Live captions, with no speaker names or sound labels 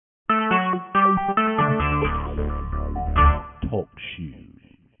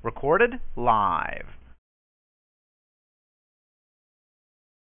Recorded live.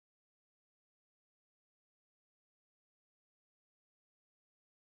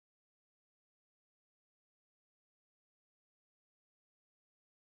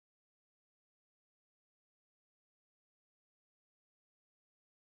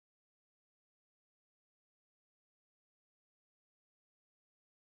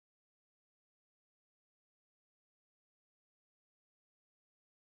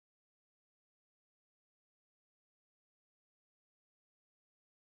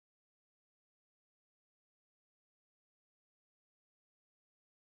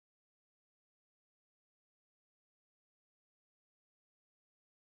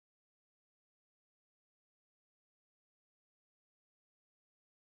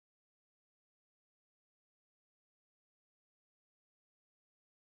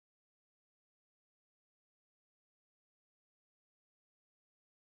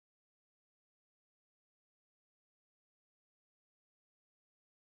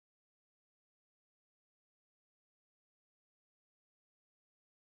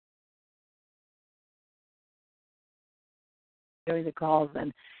 During the calls,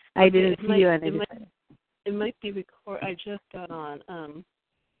 and I didn't see you. And it might be record. I just got on. I'm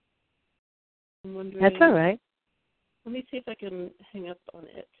wondering. That's all right. Let me see if I can hang up on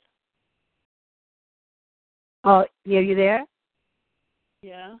it. Oh, yeah, you there?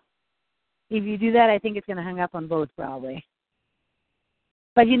 Yeah. If you do that, I think it's going to hang up on both probably.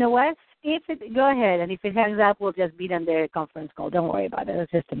 But you know what? Go ahead, and if it hangs up, we'll just be on the conference call. Don't worry about it.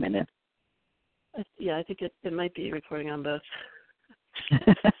 It's just a minute. Yeah, I think it might be recording on both.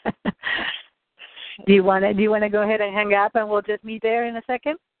 Do you want to go ahead and hang up, and we'll just meet there in a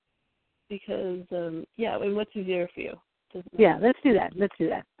second? Because yeah, I mean, what's easier for you? Yeah, let's do that.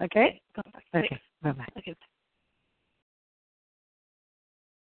 Okay. Okay. Bye bye. Okay.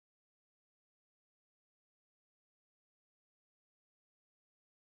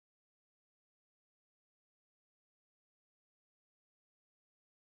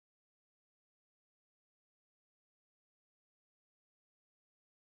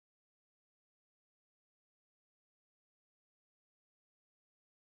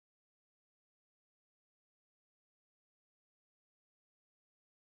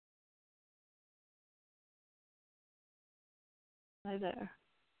 Hi there.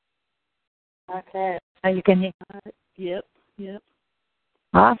 Okay. You can hear. Yep.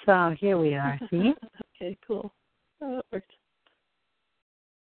 Awesome. Here we are. See? Okay, cool. Oh, it worked.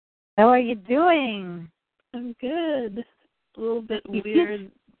 How are you doing? I'm good. A little bit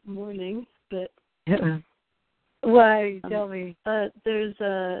weird morning, but. Why? Tell me. I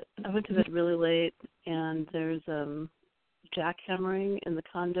went to bed really late, and there's jackhammering in the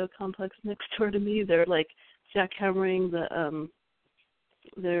condo complex next door to me. They're like jackhammering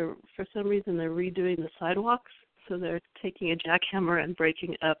for some reason they're redoing the sidewalks, so they're taking a jackhammer and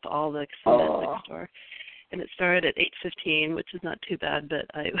breaking up all the cement next door. And it started at 8:15, which is not too bad, but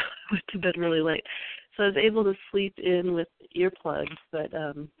I went to bed really late, so I was able to sleep in with earplugs. But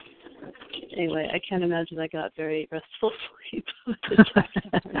anyway, I can't imagine I got very restful sleep with the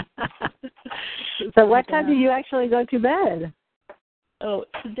jackhammer. So what time did you actually go to bed? Oh,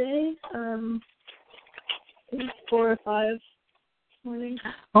 today it was 4 or 5 morning.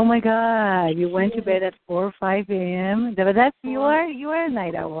 Oh my God! You went to bed at 4 or 5 a.m. But that's you are a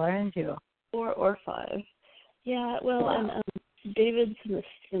night owl, aren't you? 4 or 5. Yeah. Well, wow. And David's in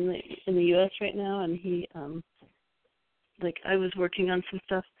the U.S. right now, and he I was working on some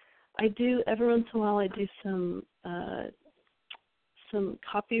stuff. I do every once in a while. I do some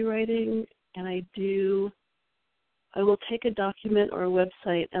copywriting, and I will take a document or a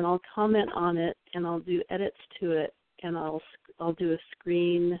website and I'll comment on it and I'll do edits to it and I'll do a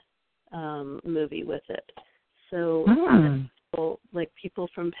screen movie with it. So people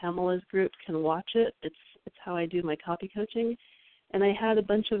from Pamela's group can watch it. It's how I do my copy coaching. And I had a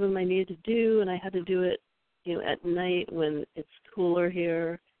bunch of them I needed to do, and I had to do it, at night when it's cooler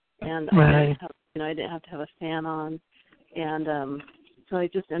here, and I didn't have to have a fan on, and so I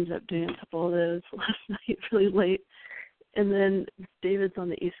just ended up doing a couple of those last night, really late. And then David's on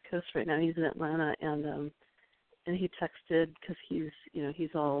the East Coast right now. He's in Atlanta, and he texted because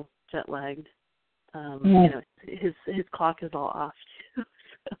he's all jet lagged. His clock is all off too.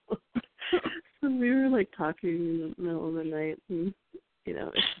 So we were talking in the middle of the night, and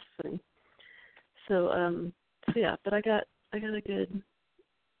it's just funny. So yeah, but I got a good.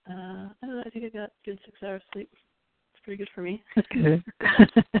 I don't know. I think I got good 6 hours sleep. It's pretty good for me. Good.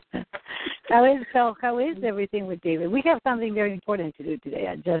 How is everything with David? We have something very important to do today.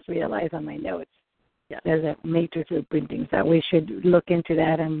 I just realized on my notes. There's a matrix of printing, so we should look into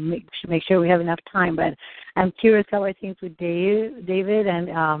that and make sure we have enough time. But I'm curious how are things with David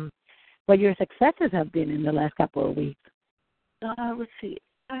and what your successes have been in the last couple of weeks. Let's see.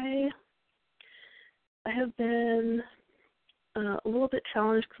 I have been a little bit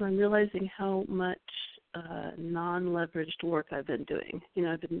challenged because I'm realizing how much non-leveraged work I've been doing.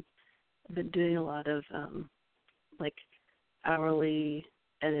 I've been doing a lot of like hourly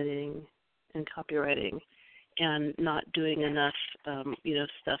editing and copywriting, and not doing enough,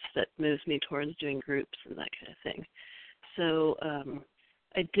 stuff that moves me towards doing groups and that kind of thing. So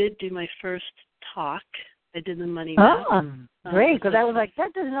I did do my first talk. I did the money. Oh, great! Because I was like,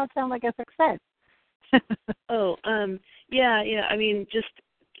 that does not sound like a success. Yeah. I mean,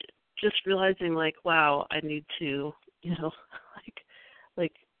 just realizing, like, wow, I need to,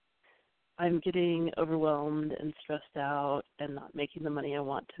 like I'm getting overwhelmed and stressed out and not making the money I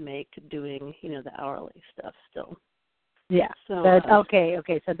want to make doing, the hourly stuff still. Yeah. So okay.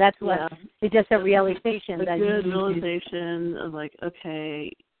 So that's what it's just a realization. A good realization of like,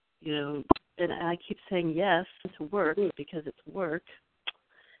 okay, and I keep saying yes to work because it's work,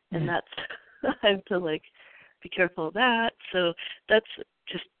 and that's I have to like be careful of that. So that's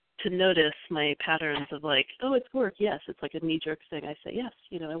just to notice my patterns of like, oh, it's work. Yes, it's like a knee-jerk thing. I say yes,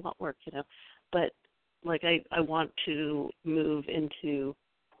 I want work, but like I want to move into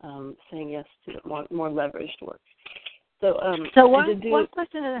saying yes to more leveraged work. So one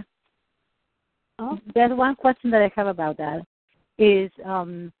question. There's one question that I have about that is,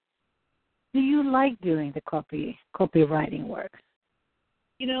 do you like doing the copywriting work?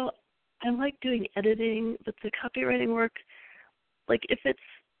 I like doing editing, but the copywriting work, like if it's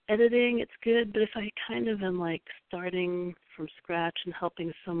editing, it's good, but if I kind of am like starting from scratch and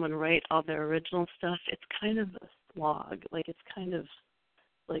helping someone write all their original stuff, it's kind of a slog. Like it's kind of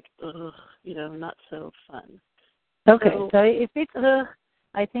like, not so fun. Okay, so if it's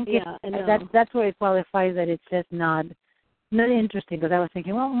I think that's where it qualifies that it's just not interesting, because I was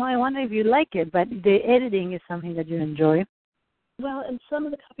thinking, well, I wonder if you like it, but the editing is something that you enjoy. Well, and some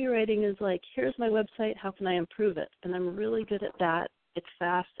of the copywriting is like, here's my website, how can I improve it? And I'm really good at that. It's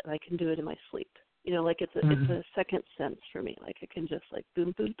fast, and I can do it in my sleep. Like it's a second sense for me. Like I can just like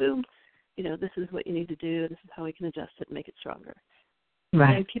boom, boom, boom. This is what you need to do. This is how we can adjust it and make it stronger.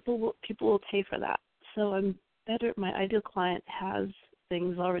 Right. And people will pay for that. So I'm better. My ideal client has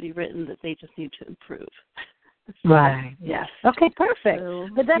things already written that they just need to improve. Right. Yes. Okay. Perfect. So,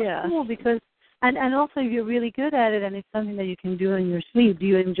 but that's cool because, and also if you're really good at it and it's something that you can do in your sleep, do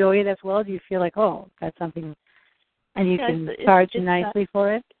you enjoy it as well? Do you feel like, oh, that's something, and you can charge nicely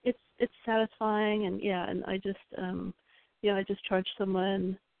for it? It's satisfying, and and I just I just charged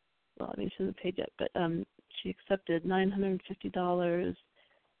someone. Well, I mean, she hasn't paid yet, but she accepted $950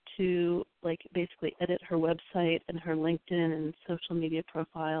 to like basically edit her website and her LinkedIn and social media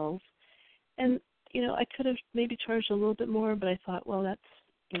profiles. And I could have maybe charged a little bit more, but I thought, well, that's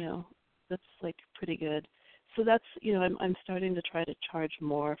like pretty good. So that's I'm starting to try to charge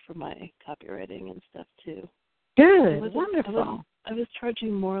more for my copywriting and stuff too. Good, wonderful. I was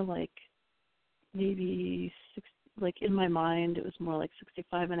charging more like maybe in my mind it was more like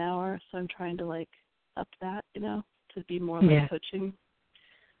 $65 an hour. So I'm trying to like up that, to be more like coaching.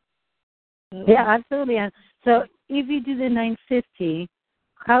 So, absolutely. And so if you do the $950,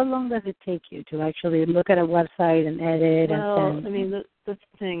 how long does it take you to actually look at a website and edit? Well, I mean, the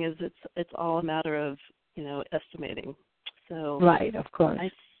thing is, it's all a matter of estimating. So right, of course.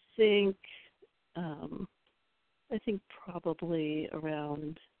 I think probably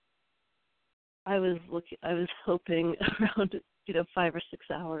around. I was hoping around 5 or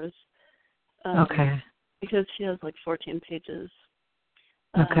 6 hours. Okay. Because she has like 14 pages.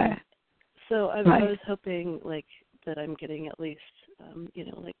 Okay. So I was hoping like that I'm getting at least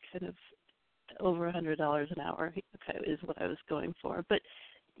like kind of over $100 an hour. Okay, is what I was going for. But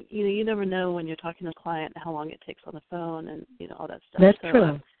you never know when you're talking to a client how long it takes on the phone and all that stuff. That's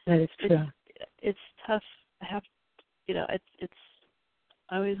true. That is true. It's tough. I have it's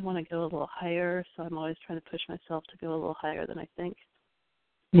I always want to go a little higher, so I'm always trying to push myself to go a little higher than I think.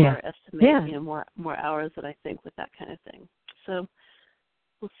 Or estimate more hours than I think with that kind of thing. So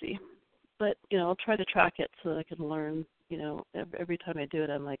we'll see. But I'll try to track it so that I can learn. Every time I do it,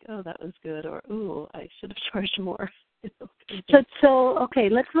 I'm like, oh, that was good, or ooh, I should have charged more. So okay,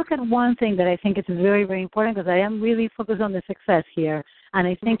 let's look at one thing that I think is very, very important, because I am really focused on the success here, and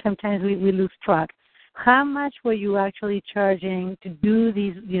I think sometimes we lose track. How much were you actually charging to do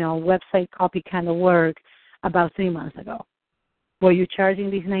these, website copy kind of work about 3 months ago? Were you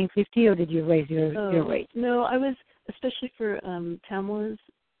charging these $950, or did you raise your rate? No, I was, especially for Tamla's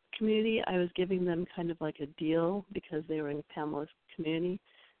community, I was giving them kind of like a deal because they were in Pamela's community.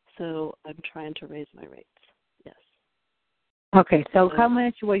 So I'm trying to raise my rates. Yes. Okay, so how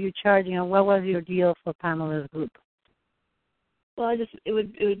much were you charging, and what was your deal for Pamela's group? Well, I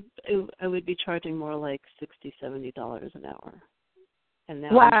would be charging more like $60-$70 an hour, and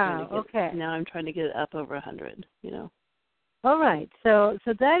now now I'm trying to get it up over 100. All right, so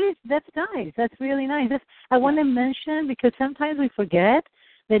that's nice. That's really nice. I want to mention, because sometimes we forget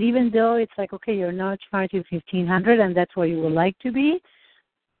that even though it's like, okay, you're not charging $1,500, and that's where you would like to be.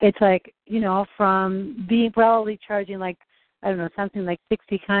 It's like, from being probably charging like, I don't know, something like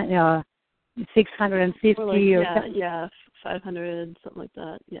 650 or like, 500, something like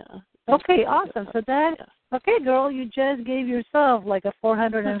that. Yeah. Okay, awesome. So okay, girl, you just gave yourself like a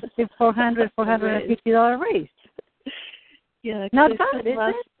 $450 raise. Yeah. Not bad, is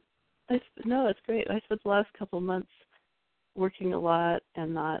it? No, it's great. I spent the last couple of months working a lot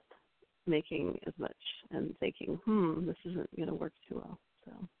and not making as much, and thinking, this isn't going to work too well.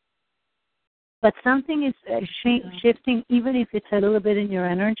 So. But something is shifting, even if it's a little bit in your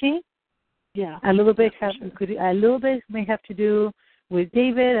energy. Yeah. A little bit may have to do with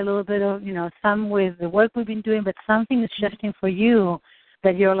David, a little bit of, some with the work we've been doing, but something is shifting for you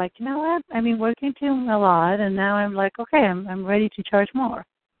that you're like, you know what, I've been working too a lot, and now I'm like, okay, I'm ready to charge more.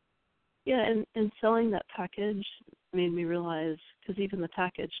 Yeah, and selling that package made me realize, because even the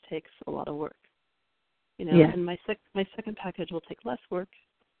package takes a lot of work, and my second package will take less work,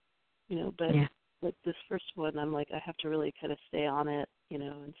 but like this first one, I'm like, I have to really kind of stay on it,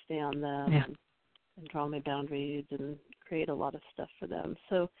 and stay on them and draw my boundaries and create a lot of stuff for them.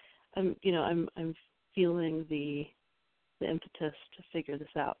 So I'm feeling the impetus to figure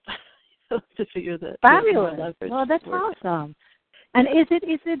this out, to figure that. Fabulous. Well, that's awesome. And is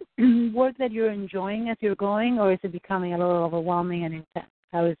it work that you're enjoying as you're going, or is it becoming a little overwhelming and intense?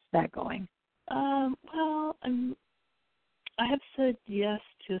 How is that going? Well, I have said yes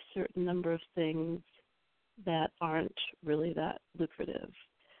to a certain number of things that aren't really that lucrative.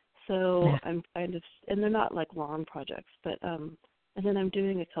 So I'm kind of, and they're not like long projects, but and then I'm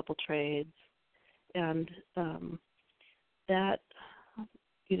doing a couple trades, and that,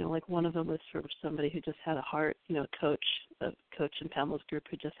 like one of them was for somebody who just had a heart, a coach in Pamela's group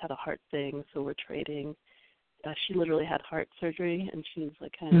who just had a heart thing, so we're trading. She literally had heart surgery, and she's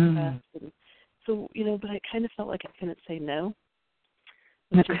like kind of depressed, and so, but I kind of felt like I couldn't say no,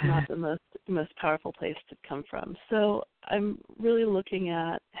 which is not the most powerful place to come from. So I'm really looking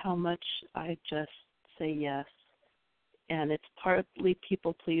at how much I just say yes. And it's partly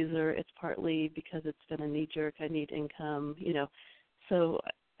people pleaser. It's partly because it's been a knee jerk. I need income, So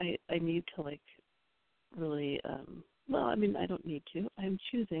I need to really, I don't need to. I'm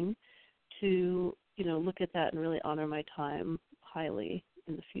choosing to, look at that and really honor my time highly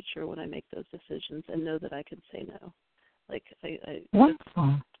in the future when I make those decisions, and know that I can say no.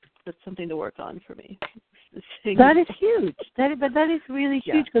 That's something to work on for me. That is huge. That is really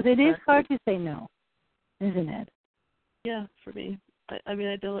huge, because it is hard to say no, isn't it? Yeah, for me. I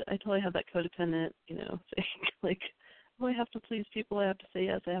totally have that codependent, thing, I have to please people, I have to say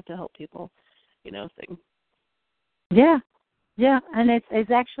yes, I have to help people, thing. Yeah, and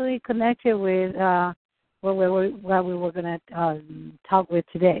it's actually connected with what we were going to talk with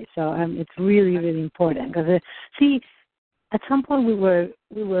today. So it's really, really important, because at some point we were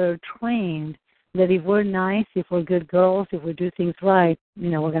trained that if we're nice, if we're good girls, if we do things right,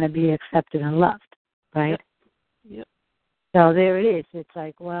 we're going to be accepted and loved, right? Yep. So there it is. It's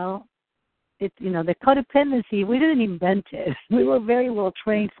like, well, it's the codependency, we didn't invent it. We were very well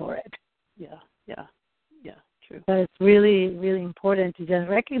trained for it. Yeah, true. So it's really, really important to just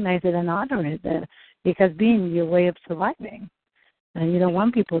recognize it and honor it, because being your way of surviving. And you don't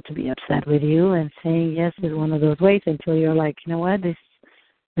want people to be upset with you, and saying yes is one of those ways until you're like, you know what, this is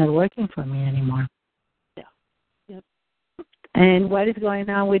not working for me anymore. Yeah. Yep. And what is going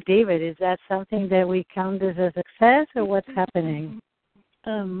on with David? Is that something that we count as a success, or what's happening?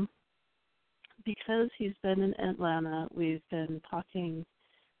 Because he's been in Atlanta, we've been talking.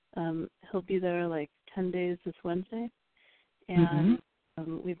 He'll be there 10 days this Wednesday. And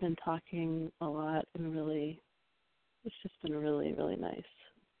we've been talking a lot, and really, it's just been really, really nice.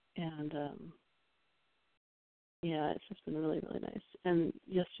 And, it's just been really, really nice. And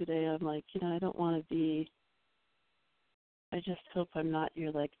yesterday I'm like, I don't want to be, I just hope I'm not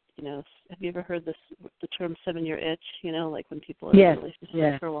your, have you ever heard the term 7-year itch, when people are in a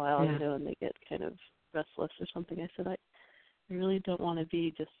relationship for a while, and they get kind of restless or something. I said, I really don't want to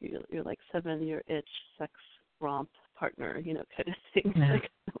be just your 7-year itch sex romp partner, kind of thing. Yeah.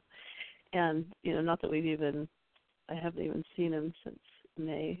 And, not that I haven't even seen him since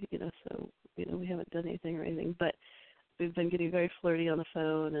May, so, we haven't done anything or anything, but we've been getting very flirty on the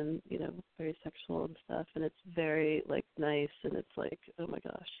phone and, very sexual and stuff, and it's very, like, nice, and it's like, oh my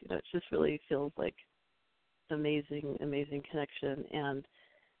gosh, it just really feels like amazing, amazing connection, and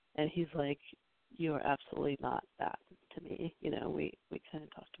he's like, you are absolutely not that to me, we kind of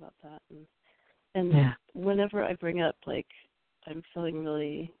talked about that, and Yeah. whenever I bring up, like, I'm feeling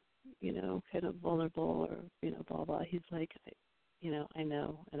really, kind of vulnerable or, blah, blah, he's like, I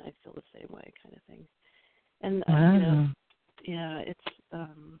know, and I feel the same way kind of thing. And, Wow. yeah, it's,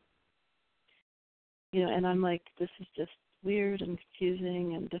 and I'm like, this is just weird and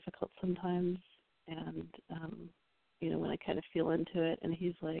confusing and difficult sometimes. And, when I kind of feel into it, and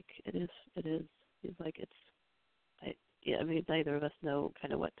he's like, it is. He's like, neither of us know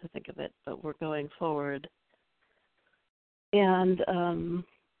kind of what to think of it, but we're going forward. And,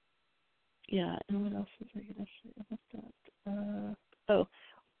 yeah, and what else was I going to say about that?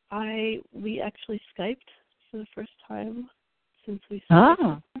 We actually Skyped for the first time since we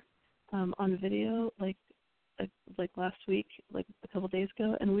started on video, like last week, like a couple days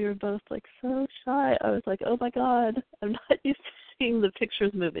ago, and we were both like so shy. I was like, oh my God, I'm not used to seeing the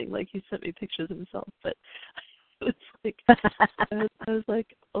pictures moving. Like, he sent me pictures of himself, but it was like, I was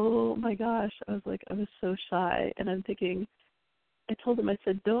like, oh my gosh. I was so shy, and I'm thinking, I told him, I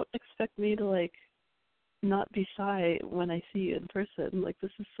said, don't expect me to, like, not be shy when I see you in person. Like,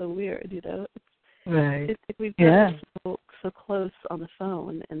 this is so weird, Right. It's like we've been so close on the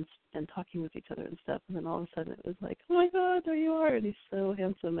phone and talking with each other and stuff, and then all of a sudden it was like, oh my God, there you are, and he's so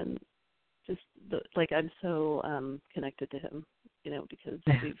handsome, and just I'm so connected to him, because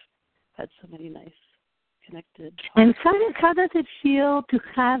we've had so many nice connected talks. And how does it feel to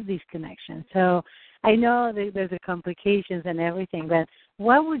have these connections? So I know that there's the complications and everything, but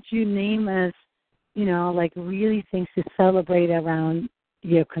what would you name as, like really things to celebrate around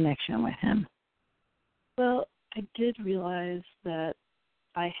your connection with him? Well, I did realize that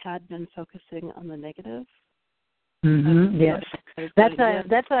I had been focusing on the negative. Mm-hmm. Yes. That's why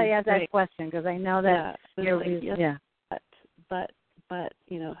I asked that question, because I know that you're but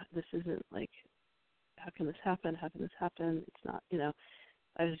this isn't like, how can this happen? How can this happen? It's not,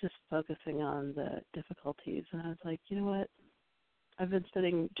 I was just focusing on the difficulties, and I was like, you know what? I've been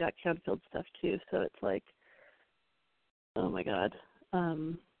studying Jack Canfield stuff too, so it's like, oh my God,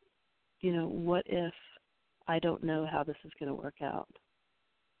 what if I don't know how this is going to work out?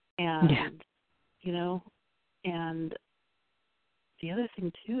 And, and the other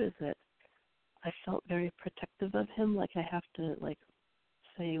thing too is that I felt very protective of him, like I have to, like,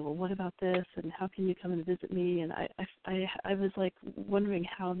 say, well, what about this, and how can you come and visit me? And I was like wondering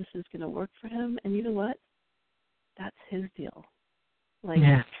how this is going to work for him, and you know what? That's his deal.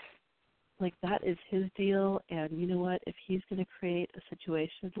 Like that is his deal, and you know what? If he's going to create a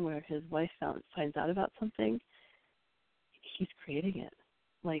situation where his wife finds out about something, he's creating it.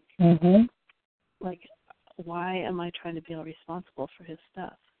 Like, like, why am I trying to be all responsible for his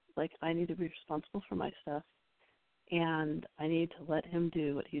stuff? Like, I need to be responsible for my stuff, and I need to let him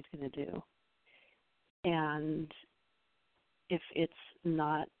do what he's going to do. And if it's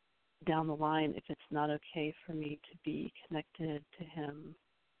not down the line, if it's not okay for me to be connected to him,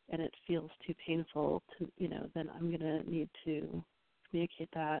 and it feels too painful to, then I'm going to need to communicate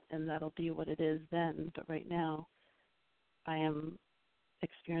that, and that'll be what it is then. But right now, I am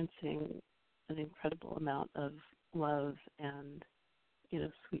experiencing an incredible amount of love and,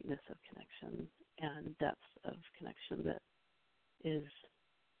 sweetness of connection and depth of connection that is,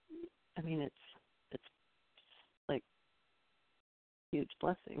 it's like a huge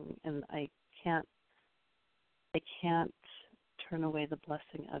blessing, and I can't turn away the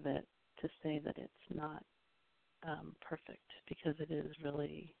blessing of it to say that it's not perfect, because it is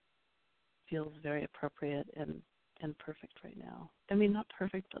really feels very appropriate and perfect right now. I mean, not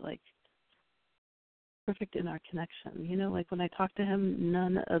perfect, but like perfect in our connection. Like when I talk to him,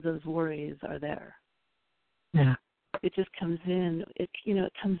 none of those worries are there. Yeah. It just comes in. It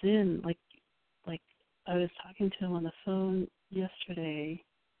comes in like I was talking to him on the phone yesterday,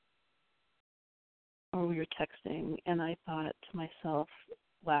 or we were texting, and I thought to myself,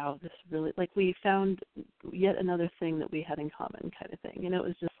 wow, this really, like, we found yet another thing that we had in common kind of thing. It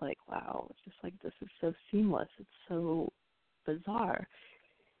was just like, wow, it's just like, this is so seamless. It's so bizarre.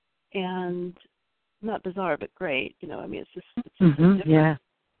 And not bizarre, but great. It's just so different. Yeah.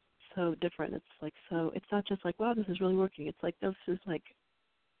 So different. It's like, so it's not just like, wow, this is really working. It's like, this is like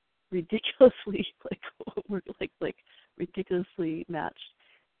ridiculously, like, we're like ridiculously matched.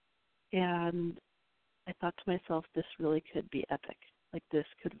 And I thought to myself, this really could be epic. Like, this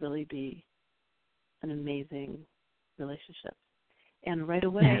could really be an amazing relationship. And right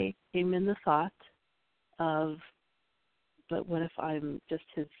away came in the thought of, but what if I'm just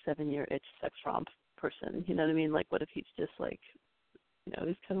his 7-year itch sex romp person? You know what I mean? Like, what if he's just like, you know,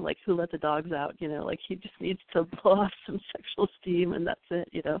 he's kind of like who let the dogs out, you know, like he just needs to blow off some sexual steam and that's it,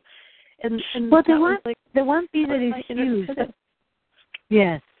 you know. And well, the one piece that is huge.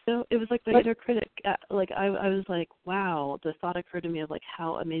 Yes. So it was like my inner critic. Like I was like, wow, the thought occurred to me of like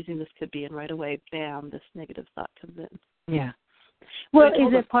how amazing this could be, and right away, bam, this negative thought comes in. Yeah. Well,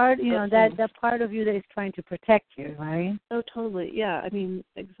 is it part, you know, that part of you that is trying to protect you, right? Oh, totally. Yeah, I mean,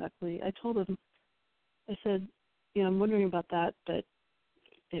 exactly. I told him, I said, you know, I'm wondering about that, but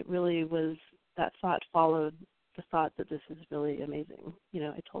it really was, that thought followed the thought that this is really amazing. You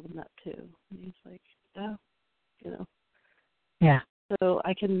know, I told him that too. And he's like, yeah, you know. Yeah. So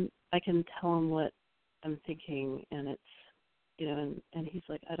I can tell him what I'm thinking, and it's, you know, and he's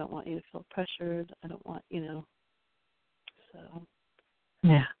like, I don't want you to feel pressured. I don't want, you know, so.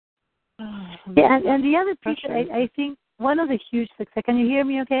 Yeah. Yeah, and the other piece, I think one of the huge success, can you hear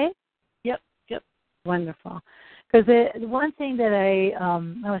me okay? Yep. Wonderful. Because the one thing that I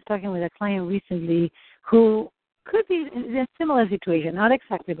was talking with a client recently who could be in a similar situation, not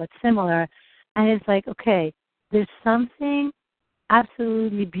exactly, but similar, and it's like, okay, there's something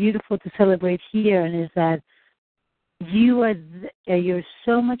absolutely beautiful to celebrate here, and is that you're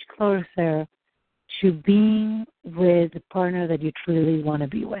so much closer to being with the partner that you truly want to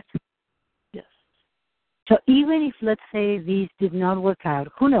be with. Yes. So even if, let's say, these did not work out,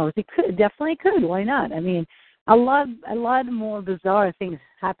 who knows? It definitely could. Why not? I mean, a lot more bizarre things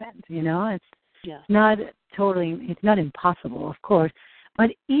happened. You know, it's not impossible, of course.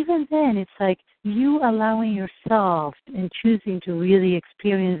 But even then, it's like you allowing yourself and choosing to really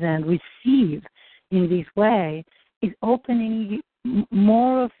experience and receive in this way is opening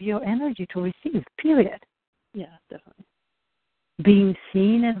more of your energy to receive, period. Yeah, definitely. Being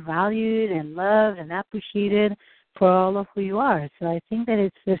seen and valued and loved and appreciated for all of who you are. So I think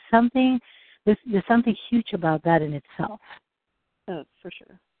that there's something huge about that in itself. Oh, for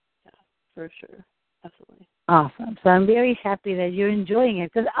sure. Yeah, for sure. Absolutely. Awesome. So I'm very happy that you're enjoying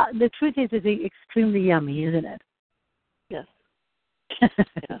it, because the truth is it's extremely yummy, isn't it? Yes. Yeah.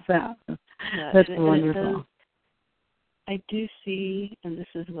 So that's wonderful. I do see, and this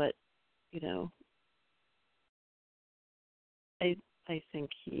is what, you know, I think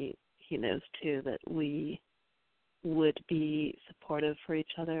he knows too, that we would be supportive for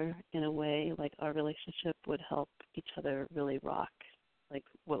each other in a way, like our relationship would help each other really rock, like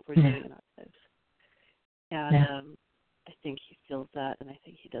what we're doing in our lives. And I think he feels that, and I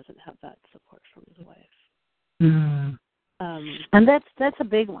think he doesn't have that support from his wife. Mm. And that's a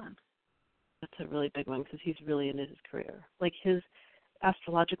big one. That's a really big one, because he's really into his career. Like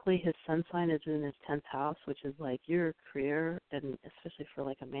astrologically, his sun sign is in his 10th house, which is like your career, and especially for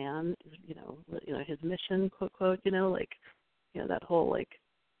like a man, you know, his mission, quote, quote, you know, like, you know, that whole like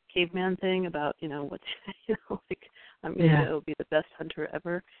caveman thing about, you know, what, you know, like I'm going to go be the best hunter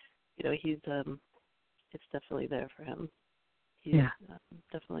ever. You know, he's, it's definitely there for him. He's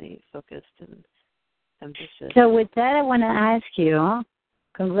definitely focused and ambitious. So with that, I want to ask you,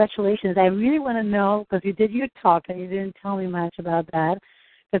 congratulations. I really want to know, because you did your talk and you didn't tell me much about that.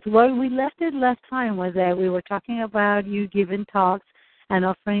 Because where we left it last time was that we were talking about you giving talks and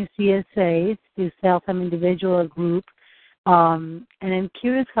offering CSAs to self and individual or group. And I'm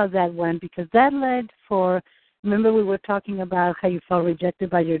curious how that went, because that led for, remember we were talking about how you felt rejected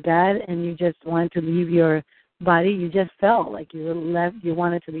by your dad and you just wanted to leave your body. You just felt like you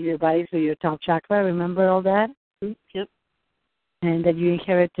wanted to leave your body through your top chakra. Remember all that? Yep. And that you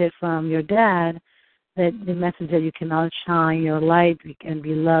inherited from your dad, that the message that you can outshine your light and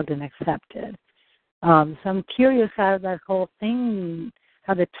be loved and accepted. So I'm curious how that whole thing,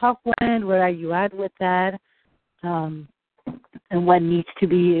 how the talk went, where are you at with that, and what needs to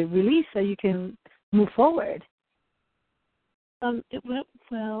be released so you can move forward. It went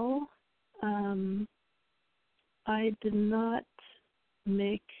well. I did not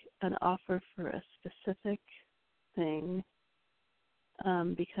make an offer for a specific thing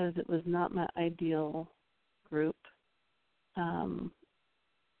because it was not my ideal group. And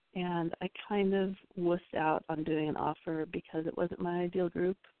I kind of wussed out on doing an offer because it wasn't my ideal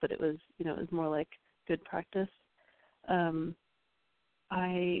group, but it was, you know, it was more like good practice.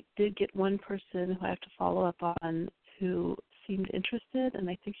 I did get one person who I have to follow up on who seemed interested, and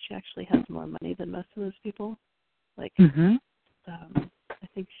I think she actually has more money than most of those people. Like, I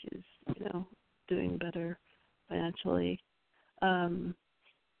think she's, you know, doing better financially.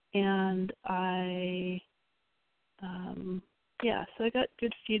 And I, so I got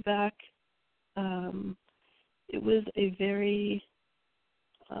good feedback. It was a very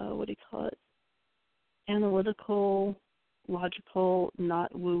what do you call it? Analytical, logical,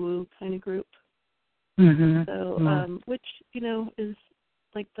 not woo-woo kind of group. Mm-hmm. So, which, is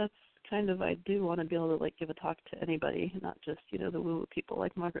like, that's kind of, I do want to be able to, like, give a talk to anybody, not just, the woo-woo people,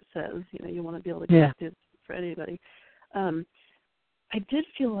 like Margaret says. You want to be able to give it for anybody. I did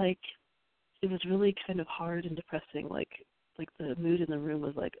feel like it was really kind of hard and depressing, like the mood in the room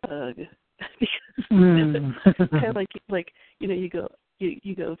was like, ugh. Because kind of like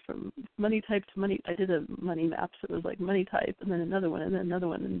you go from money type to money. I did a money map, so it was like money type, and then another one, and then another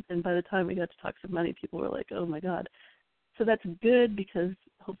one, and by the time we got to talk some money, people were like, oh my God. So that's good because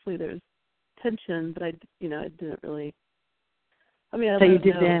hopefully there's tension, but I didn't really. I mean, so you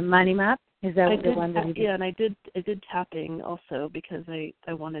did the money map? Is that the one that you did? Yeah, and I did tapping also because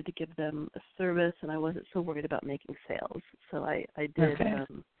I wanted to give them a service, and I wasn't so worried about making sales. So I did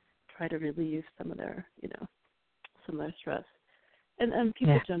try to relieve some of their stress, and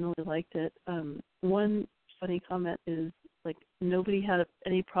people generally liked it. One funny comment is like nobody had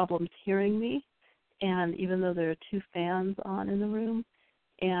any problems hearing me, and even though there are 2 fans on in the room,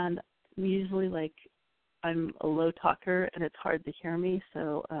 and usually like I'm a low talker and it's hard to hear me.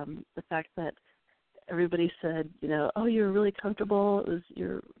 So the fact that everybody said, oh, you were really comfortable. It was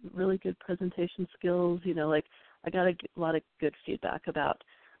your really good presentation skills. Like I got a lot of good feedback about.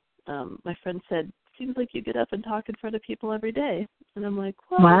 My friend said, seems like you get up and talk in front of people every day. And I'm like,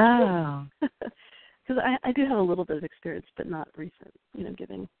 well, wow. Because I do have a little bit of experience, but not recent.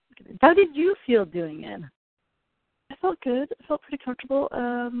 Giving. How did you feel doing it? I felt good. I felt pretty comfortable.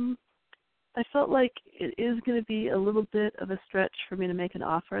 I felt like it is going to be a little bit of a stretch for me to make an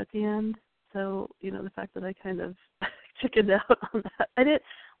offer at the end. So, the fact that I kind of chickened out on that.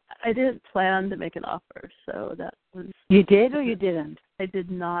 I didn't plan to make an offer, so that was... You did or you didn't? I did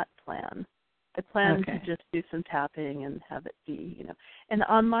not plan. I planned to just do some tapping and have it be, And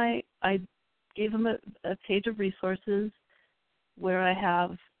I gave them a page of resources where I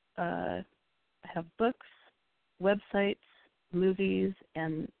have books, websites, movies,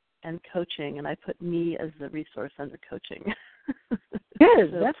 and coaching, and I put me as the resource under coaching.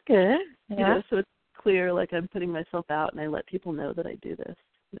 Good, so, that's good. Yeah. So it's clear, like I'm putting myself out, and I let people know that I do this.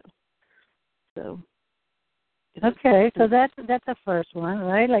 So. Okay, so that's the first one,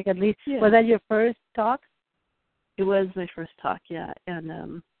 right? Like at least was that your first talk? It was my first talk, yeah,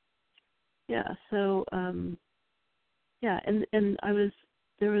 and So and I was.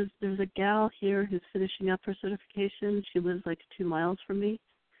 There was a gal here who's finishing up her certification. She lives like 2 miles from me.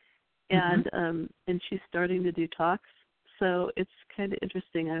 And she's starting to do talks, so it's kind of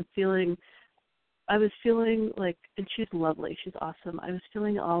interesting. I was feeling like, and she's lovely, she's awesome. I was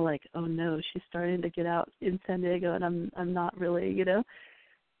feeling all like, oh no, she's starting to get out in San Diego, and I'm not really,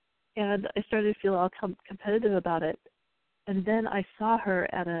 And I started to feel all competitive about it. And then I saw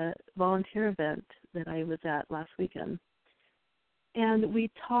her at a volunteer event that I was at last weekend. And we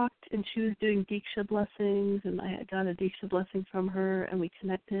talked, and she was doing Diksha blessings, and I got a Diksha blessing from her, and we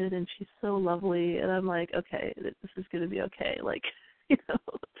connected, and she's so lovely. And I'm like, okay, this is going to be okay. Like,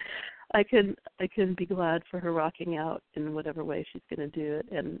 I can be glad for her rocking out in whatever way she's going to do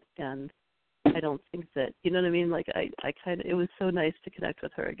it. And I don't think that, you know what I mean? Like, I kind of, it was so nice to connect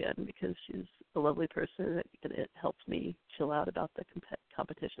with her again because she's a lovely person. It helps me chill out about the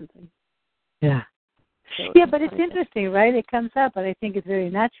competition thing. Yeah. So but it's interesting, right? It comes up, but I think it's very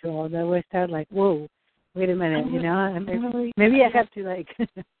natural that we start like, whoa, wait a minute, maybe I have to like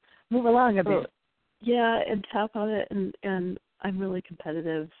move along a bit. Yeah, and tap on it, and I'm really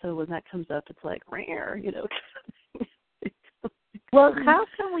competitive, so when that comes up, it's like, Well, how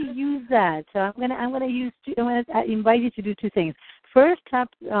can we use that? So I'm gonna invite you to do 2 things. First, tap.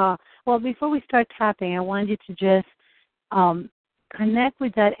 Before we start tapping, I want you to just connect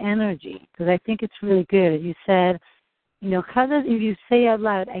with that energy because I think it's really good. You said, if you say out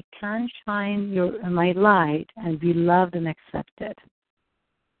loud, I can shine my light and be loved and accepted.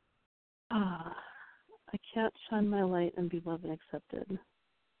 I can't shine my light and be loved and accepted.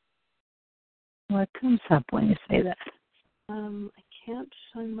 What comes up when you say that? I can't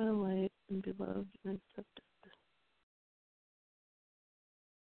shine my light and be loved and accepted.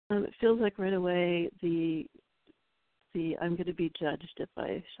 It feels like right away the I'm going to be judged if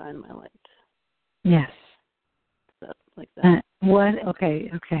I shine my light. Yes. Like that. What? Okay.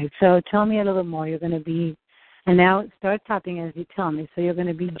 So tell me a little more. You're going to be, and now start tapping as you tell me. So you're going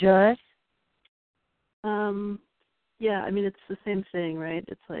to be judged? Yeah, I mean, it's the same thing, right?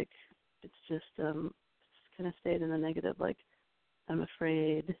 It's like, it's just kind of stayed in the negative, like, I'm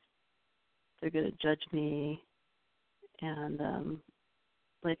afraid they're going to judge me, and,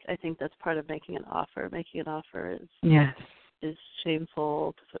 I think that's part of making an offer. Making an offer is is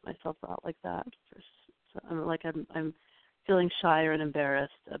shameful to put myself out like that. So I'm feeling shy or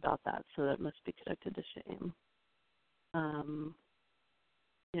embarrassed about that, so that must be connected to shame.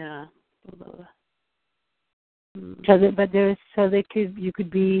 Yeah. You could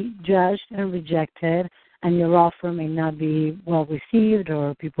be judged and rejected, and your offer may not be well received,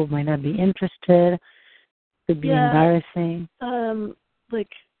 or people might not be interested. Could be embarrassing.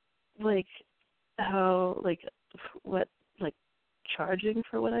 Like how, what, charging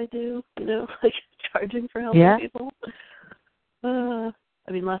for what I do, charging for helping people.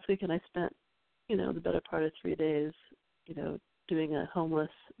 Last weekend I spent, the better part of 3 days, doing a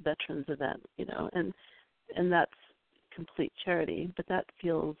homeless veterans event, and that's complete charity, but that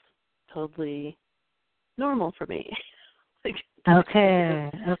feels totally normal for me.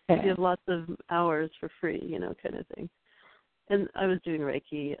 Okay. You have lots of hours for free, kind of thing. And I was doing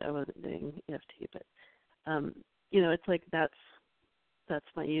Reiki, I wasn't doing EFT, but it's like that's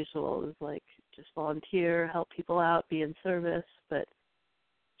my usual, is just volunteer, help people out, be in service, but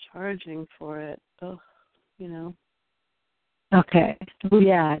charging for it, Okay.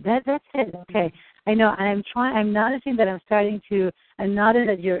 Yeah, that's it. Okay. I know. I'm noticing that I'm noticing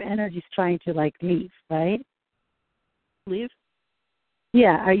that your energy is trying to leave, right? Leave?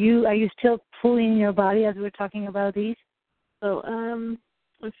 Yeah. Are you still fully in your body as we're talking about these? So,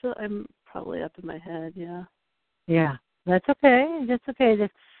 I feel I'm probably up in my head, yeah. Yeah. That's okay. That's okay.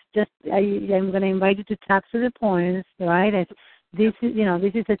 I'm going to invite you to tap to the points, right? This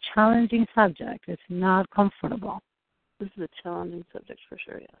is a challenging subject. It's not comfortable. This is a challenging subject for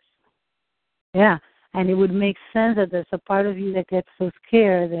sure, yes. Yeah, and it would make sense that there's a part of you that gets so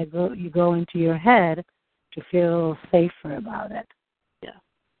scared that you go into your head to feel safer about it. Yeah.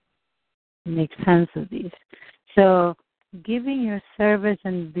 It makes sense of these. So giving your service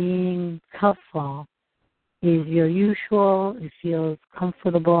and being helpful is your usual. It feels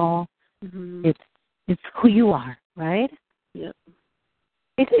comfortable. Mm-hmm. It's who you are, right? Yep.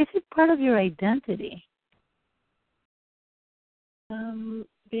 Is it part of your identity?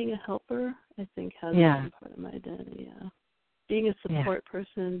 Being a helper, I think, has been part of my identity, yeah. Being a support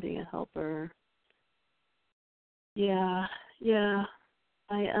person, being a helper. Yeah.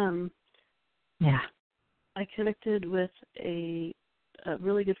 I connected with a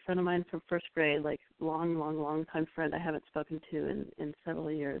really good friend of mine from first grade, long time friend I haven't spoken to in several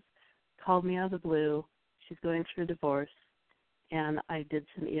years. Called me out of the blue. She's going through a divorce, and I did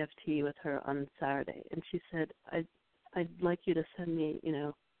some EFT with her on Saturday, and she said, I'd like you to send me,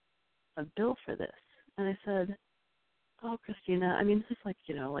 a bill for this. And I said, oh, Christina, this is like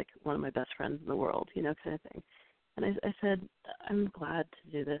one of my best friends in the world, kind of thing. And I said, I'm glad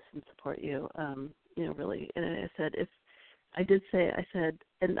to do this and support you, really. And I said,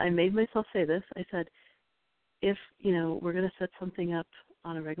 and I made myself say this, I said, if, we're going to set something up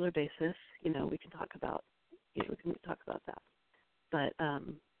on a regular basis, we can talk about, that. But,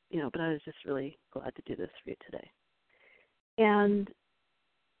 but I was just really glad to do this for you today. And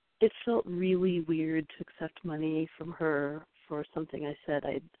it felt really weird to accept money from her for something I said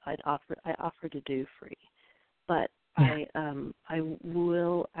I offered to do free. But I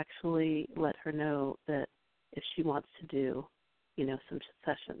will actually let her know that if she wants to do, some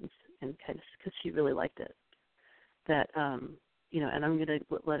sessions, and kind of, because she really liked it, that and I'm going to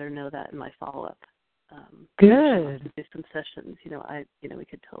let her know that in my follow-up. Good. Do some sessions, we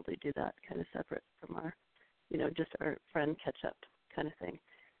could totally do that kind of separate from our, just our friend catch-up kind of thing.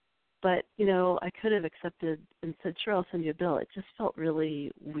 But, I could have accepted and said, sure, I'll send you a bill. It just felt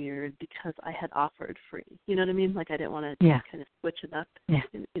really weird because I had offered free. You know what I mean? I didn't want to kind of switch it up. Yeah.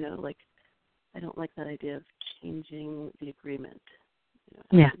 And, I don't like that idea of changing the agreement.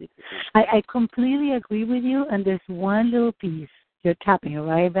 I completely agree with you, and there's one little piece. You're tapping,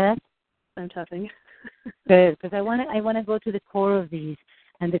 right, Beth? I'm tapping. Good, because I want to go to the core of these,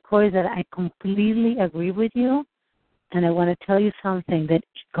 and the core is that I completely agree with you, and I want to tell you something that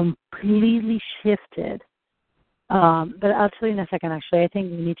completely shifted. But I'll tell you in a second, actually. I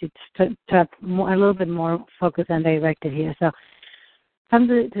think we need to tap a little bit more focused and directed here. So come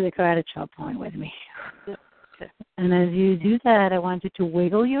to the karate chop point with me. Yep. Okay. And as you do that, I want you to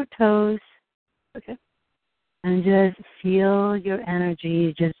wiggle your toes. Okay. And just feel your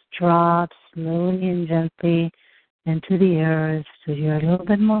energy just drop slowly and gently into the earth so you're a little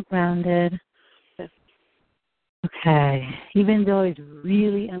bit more grounded. Okay. Okay. Even though it's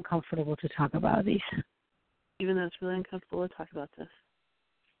really uncomfortable to talk about these. Even though it's really uncomfortable to talk about this.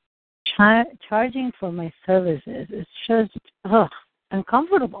 Charging for my services is just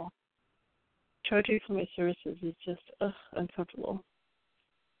uncomfortable. Charging for my services is just uncomfortable.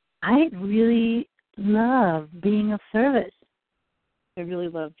 I really love being of service. I really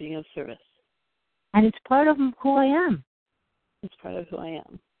love being of service. And it's part of who I am. It's part of who I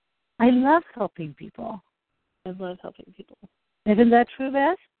am. I love helping people. I love helping people. Isn't that true,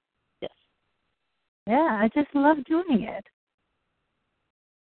 Beth? Yes. Yeah, I just love doing it.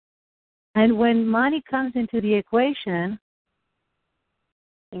 And when money comes into the equation,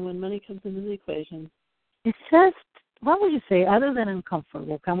 it's just, what would you say, other than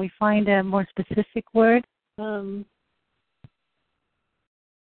uncomfortable? Can we find a more specific word?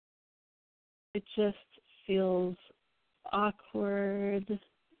 It just feels awkward.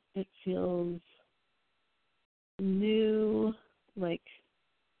 It feels new, like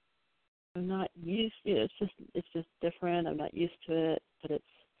I'm not used to it. It's just different. I'm not used to it, but it's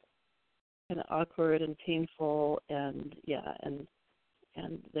kind of awkward and painful, and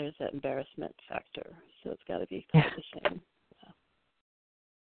and there's that embarrassment factor. So it's got to be kind of a shame.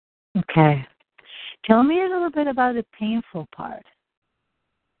 Yeah. Okay. Tell me a little bit about the painful part.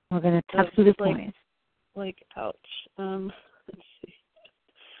 We're going to touch to the point. Like, ouch. Let's see.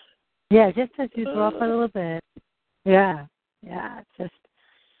 Yeah, just as you drop a little bit. Yeah, just.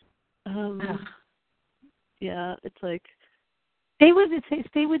 Yeah, it's like. Stay with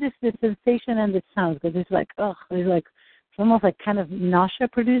this the sensation and the sound, because it's like, it's almost like kind of nausea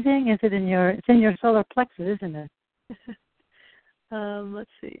producing. Is it it's in your solar plexus, isn't it?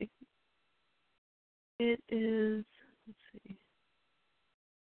 Let's see. It is. Let's see.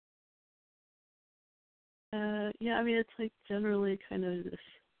 Yeah, I mean, it's like generally kind of this.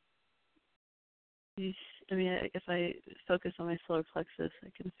 I mean, if I focus on my solar plexus, I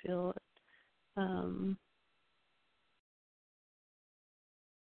can feel it.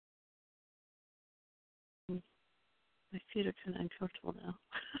 My feet are kind of uncomfortable now.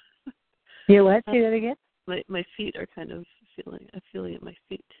 You what? Say that again? My feet are kind of I'm feeling it in my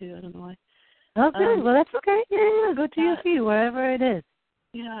feet too. I don't know why. Oh, good. Well, that's okay. Yeah. Go to your feet, wherever it is.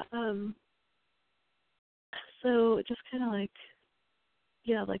 Yeah. So it just kind of like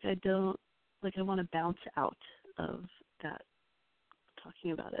I want to bounce out of that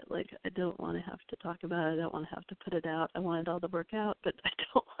talking about it. Like, I don't want to have to talk about it. I don't want to have to put it out. I want it all to work out, but I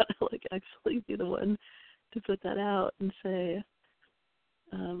don't want to actually be the one to put that out and say,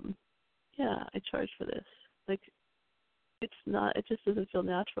 I charge for this. Like, it's not. It just doesn't feel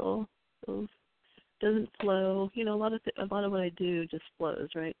natural. It doesn't flow. A lot of what I do just flows,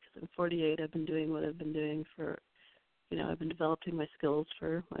 right? Because I'm 48. I've been doing what I've been doing for. I've been developing my skills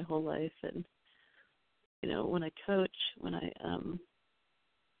for my whole life, and when I coach, when I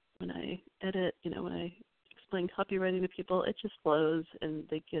edit, when I explain copywriting to people, it just flows and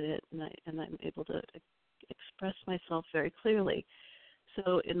they get it, and I'm able to express myself very clearly.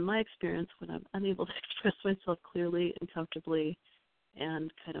 So in my experience, when I'm unable to express myself clearly and comfortably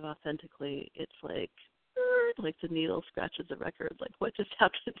and kind of authentically, it's like the needle scratches a record. Like, what just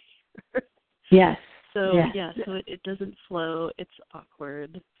happened here? Yes. So so it doesn't flow. It's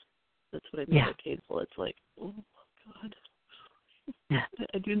awkward. That's what I mean by painful. It's like, oh God. Yeah.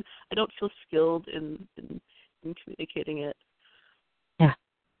 I don't feel skilled in communicating it. Yeah.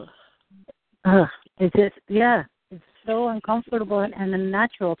 It's just it's so uncomfortable and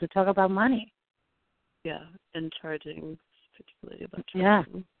unnatural to talk about money. Yeah, and charging, particularly about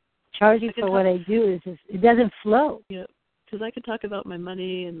charging. Yeah. Charging for what I do is just, it doesn't flow. Yeah, because I can talk about my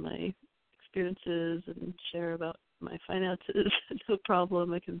money and my experiences and share about my finances, no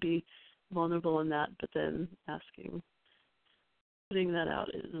problem. I can be vulnerable in that, but then putting that out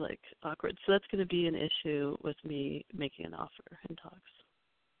is like awkward. So that's going to be an issue with me making an offer in talks.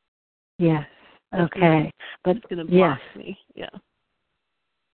 Yes. Okay. But it's going to block me. Yeah.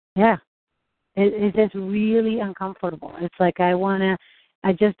 Yeah. It's just really uncomfortable. It's like I don't want to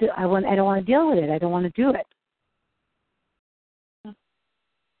deal with it. I don't want to do it.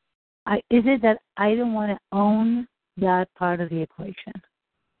 Is it that I don't want to own that part of the equation?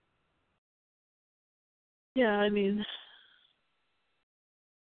 Yeah, I mean,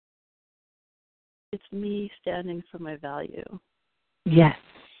 it's me standing for my value. Yes.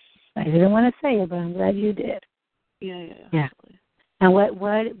 I didn't want to say it, but I'm glad you did. Yeah. Absolutely. And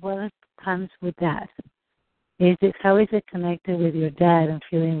what comes with that? How is it connected with your dad and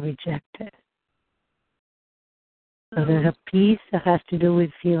feeling rejected? So there's a piece that has to do with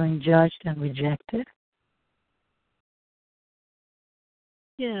feeling judged and rejected.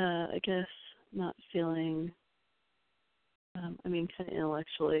 Yeah, I guess not feeling. Kind of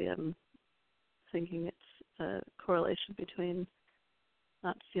intellectually, I'm thinking it's a correlation between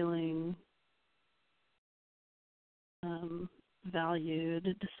not feeling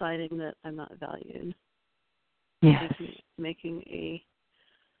valued, deciding that I'm not valued. Yes. Making a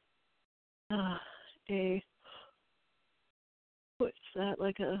what's that,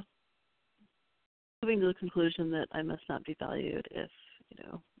 like coming to the conclusion that I must not be valued if,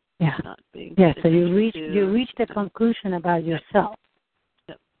 Yeah. not being. Yeah, so you reached a conclusion about yourself.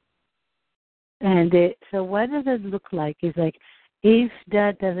 Yep. And so what does it look like? It's like, if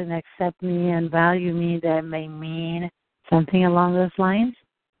Dad doesn't accept me and value me, that may mean something along those lines?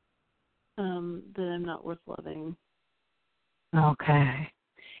 That I'm not worth loving. Okay.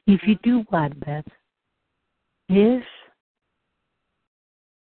 If you do what, Beth? If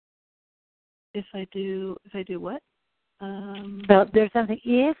I do what? So there's something,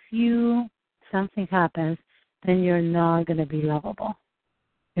 if something happens, then you're not going to be lovable.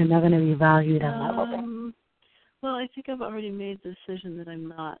 You're not going to be valued and lovable. Well, I think I've already made the decision that I'm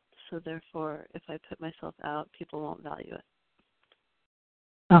not, so therefore, if I put myself out, people won't value it.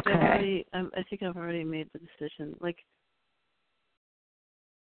 Okay. I think I've already made the decision. Like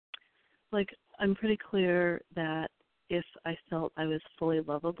I'm pretty clear that if I felt I was fully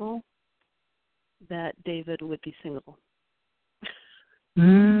lovable, that David would be single.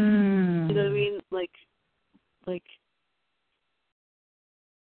 Mm. You know what I mean? Like.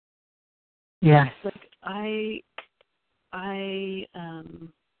 Yes. Like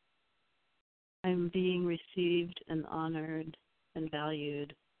I'm being received and honored and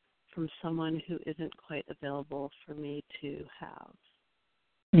valued from someone who isn't quite available for me to have.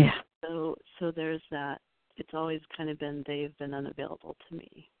 Yeah. So there's that. It's always kind of been they've been unavailable to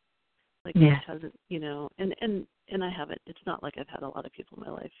me. Like yeah. It hasn't, and I haven't. It's not like I've had a lot of people in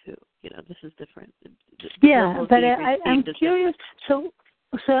my life who, this is different. Yeah, but I'm curious. So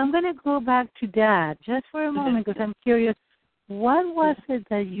I'm going to go back to Dad just for a moment because I'm curious. What was it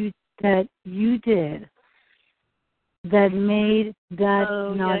that you did that made that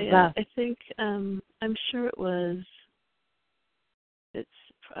not valid? I think I'm sure it was.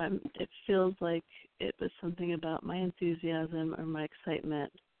 It feels like it was something about my enthusiasm or my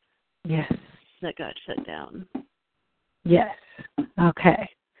excitement. Yes. That got shut down. Yes. Okay.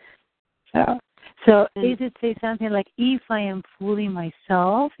 So is it say something like, if I am fully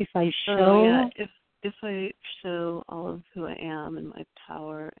myself, if I show... If I show all of who I am and my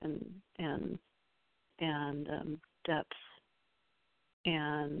power and depth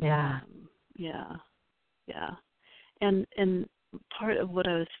and and part of what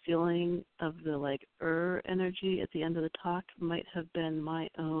I was feeling of the energy at the end of the talk might have been my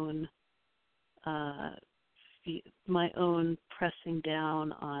own pressing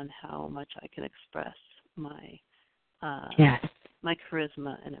down on how much I can express my my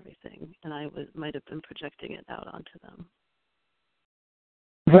charisma and everything, and I might have been projecting it out onto them.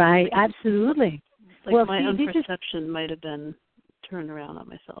 Right, absolutely. My own perception might have been turned around on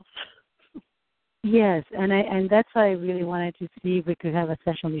myself. Yes, and that's why I really wanted to see if we could have a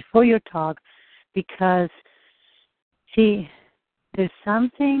session before your talk, because, see, there's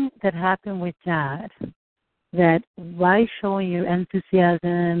something that happened with Dad that by showing your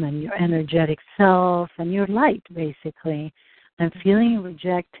enthusiasm and your energetic self and your light, basically, and feeling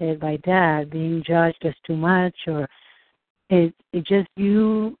rejected by Dad, being judged as too much, or it just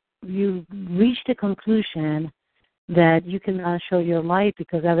you reached a conclusion that you cannot show your light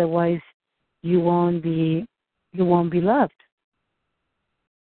because otherwise you won't be loved.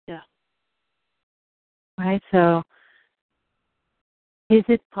 Yeah. Right? So is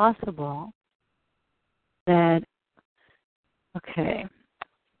it possible that, okay,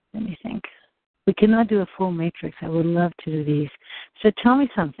 let me think. We cannot do a full matrix. I would love to do these. So tell me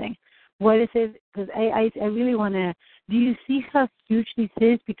something. What is it? Because I really want to, do you see how huge this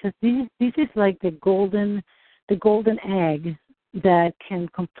is? Because this is like the golden egg that can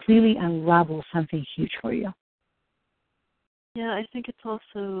completely unravel something huge for you. Yeah, I think it's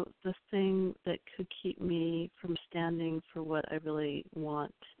also the thing that could keep me from standing for what I really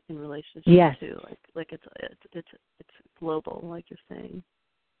want in relationship to. Like it's global, like you're saying.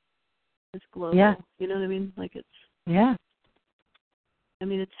 It's global. Yeah. You know what I mean? Like it's. Yeah. I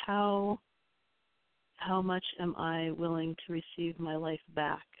mean, it's how much am I willing to receive my life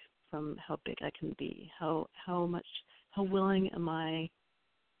back from how big I can be? How willing am I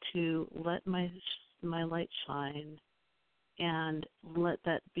to let my light shine and let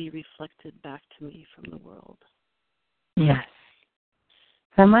that be reflected back to me from the world? Yes.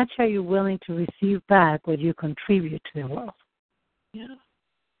 How much are you willing to receive back what you contribute to the world? Yeah.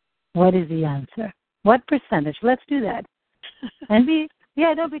 What is the answer? What percentage? Let's do that.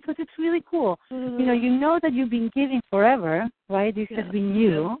 Because it's really cool. You know that you've been giving forever, right? This has been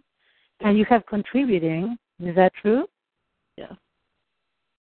you, and you have contributing. Is that true? Yeah.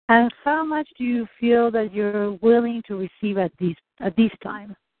 And how much do you feel that you're willing to receive at this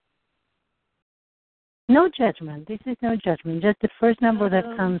time? No judgment. This is no judgment. Just the first number that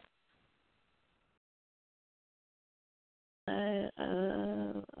comes.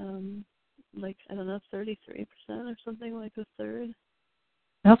 Like, I don't know, 33% or something, like a third.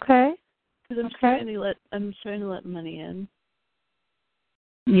 Okay. Because I'm trying to let money in.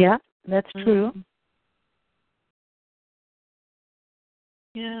 Yeah, that's true.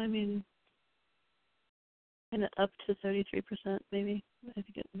 Yeah, I mean, kind of up to 33%, maybe. I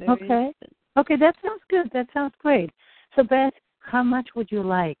think it varies. Okay, that sounds good. That sounds great. So, Beth, how much would you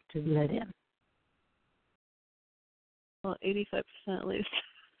like to let in? Well, 85% at least.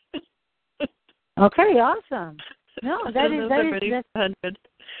 Okay, awesome. No,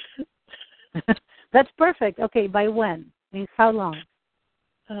 that's perfect. Okay, by when? Means how long?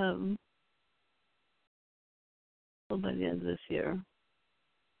 Well, by the end of this year.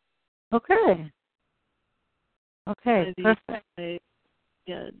 Okay, perfect.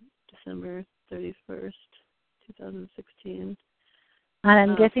 December 31st, 2016. And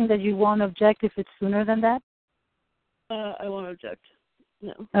I'm guessing that you won't object if it's sooner than that? I won't object.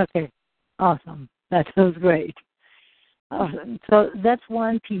 No. Okay, awesome. That sounds great. Awesome. So that's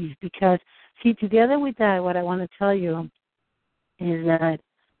one piece because, see, together with that, what I want to tell you is that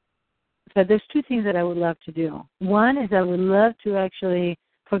so there's two things that I would love to do. One is I would love to actually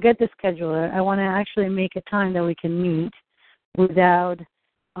forget the scheduler. I want to actually make a time that we can meet without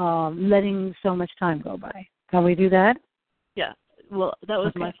letting so much time go by. Can we do that? Yeah. Well, that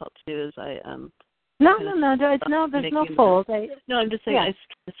was my fault too. Is I No. There's no fault. I'm just saying I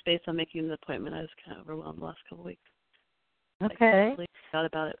spent space on making the appointment. I was kind of overwhelmed the last couple of weeks. Okay. I forgot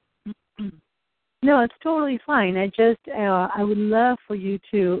about it. No, it's totally fine. I would love for you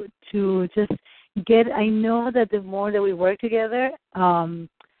to just get. I know that the more that we work together,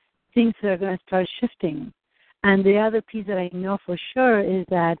 things are going to start shifting. And the other piece that I know for sure is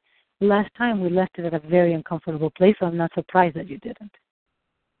that last time we left it at a very uncomfortable place, so I'm not surprised that you didn't.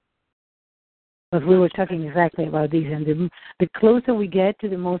 But we were talking exactly about these, and the closer we get to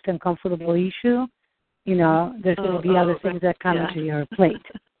the most uncomfortable issue, there's going to be other things that come into your plate.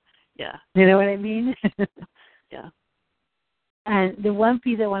 Yeah. You know what I mean? Yeah. And the one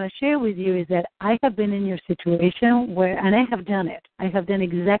piece I want to share with you is that I have been in your situation and I have done it. I have done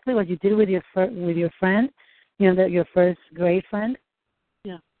exactly what you did with your friend, your first grade friend.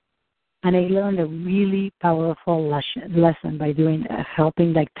 Yeah. And I learned a really powerful lesson by doing that,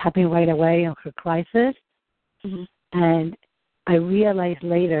 helping, like tapping right away on her crisis. Mm-hmm. And I realized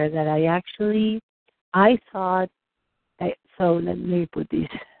later that I thought, so let me put these.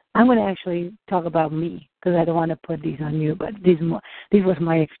 I'm going to actually talk about me because I don't want to put these on you, but this was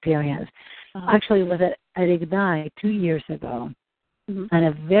my experience. Actually, it was at Ignite 2 years ago, and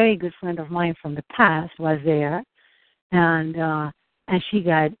a very good friend of mine from the past was there, and she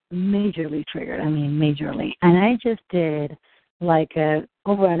got majorly triggered. I mean, majorly. And I just did like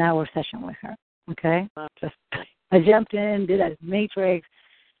over an hour session with her. Okay, I jumped in, did a matrix,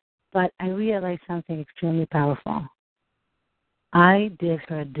 but I realized something extremely powerful. I did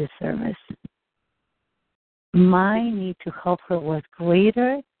her a disservice. My need to help her was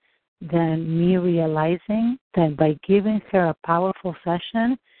greater than me realizing that by giving her a powerful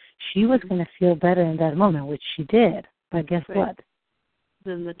session, she was going to feel better in that moment, which she did. But guess what?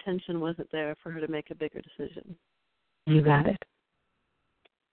 Then the tension wasn't there for her to make a bigger decision. You got it.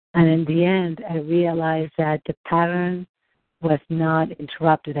 And in the end, I realized that the pattern was not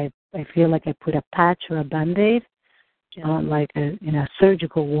interrupted. I feel like I put a patch or a Band-Aid on like a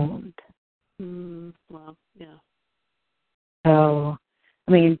surgical wound. Wow, yeah. So,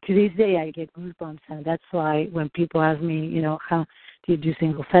 I mean, to this day I get goosebumps, and that's why when people ask me, how do you do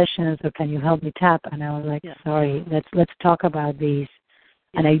single sessions or can you help me tap? And I was like, sorry, let's talk about these.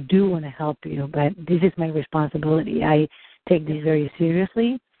 And I do want to help you, but this is my responsibility. I take this very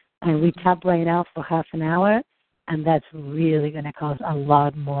seriously, and we tap right now for half an hour, and that's really going to cause a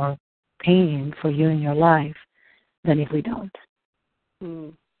lot more pain for you in your life than if we don't.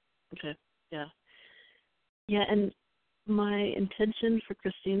 Okay, yeah. Yeah, and my intention for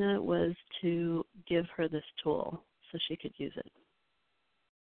Christina was to give her this tool so she could use it.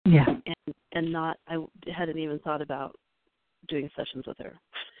 Yeah. And not, I hadn't even thought about doing sessions with her,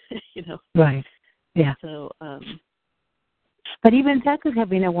 Right, yeah. So, but even that could have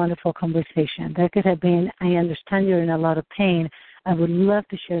been a wonderful conversation. That could have been, I understand you're in a lot of pain. I would love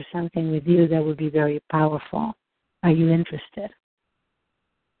to share something with you that would be very powerful. Are you interested?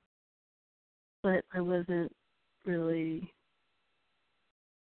 But I wasn't really,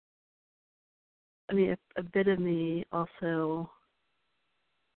 I mean, a bit of me also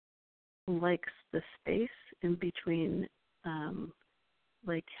likes the space in between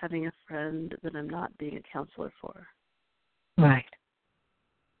like having a friend that I'm not being a counselor for. Right.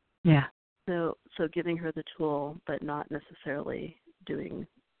 Yeah. So giving her the tool, but not necessarily doing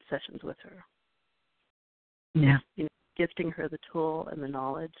sessions with her. Yeah. You know, gifting her the tool and the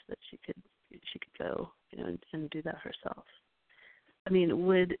knowledge that she could go, and do that herself. I mean,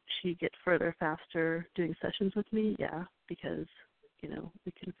 would she get further faster doing sessions with me? Yeah, because we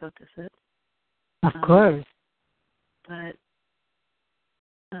can focus it. Of course. But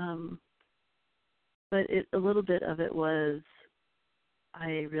a little bit of it was,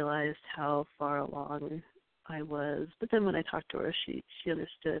 I realized how far along I was. But then when I talked to her, she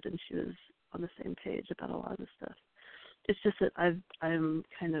understood, and she was on the same page about a lot of the stuff. It's just that I'm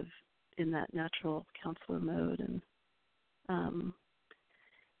kind of in that natural counselor mode, and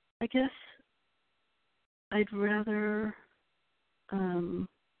I guess I'd rather.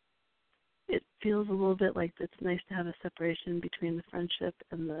 It feels a little bit like it's nice to have a separation between the friendship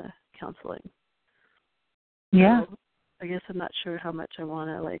and the counseling. Yeah. So I guess I'm not sure how much I want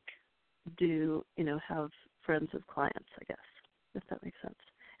to do, have friends of clients, I guess, if that makes sense.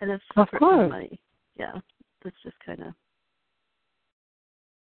 And that's separate from money. Yeah, that's just kind of.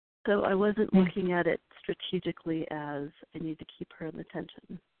 So I wasn't looking at it strategically as I need to keep her in the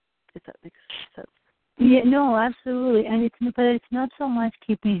tension, if that makes sense. Yeah, no, absolutely. And it's not so much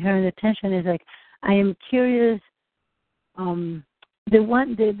keeping her in the tension. It's like, I am curious. The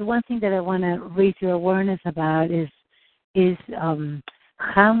one thing that I want to raise your awareness about is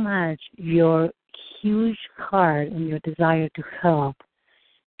how much your huge heart and your desire to help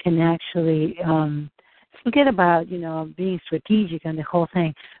can actually forget about being strategic and the whole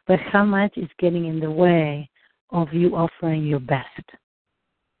thing, but how much is getting in the way of you offering your best.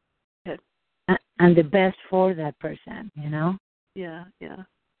 Good. And the best for that person, Yeah.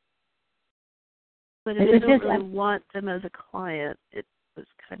 But if I don't really want them as a client, it was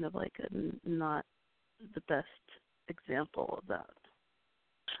kind of like not the best example of that.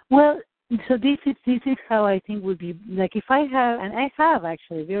 Well, so this is how I think would be, like, if I have, and I have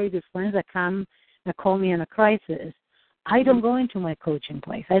actually very good friends that call me in a crisis. I don't go into my coaching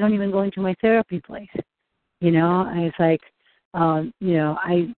place. I don't even go into my therapy place. It's like,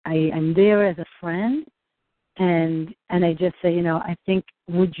 I'm there as a friend, and I just say, I think,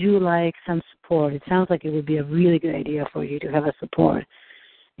 would you like some support? It sounds like it would be a really good idea for you to have a support,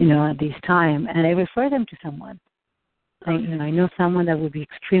 at this time. And I refer them to someone. I know someone that would be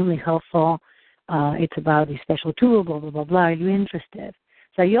extremely helpful. It's about the special tool, blah, blah, blah, blah. Are you interested?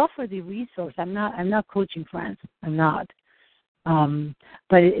 So you offer the resource. I'm not coaching friends. I'm not.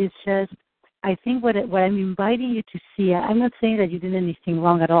 But it's just, I think what I'm inviting you to see, I'm not saying that you did anything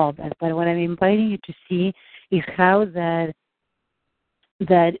wrong at all, but what I'm inviting you to see is how that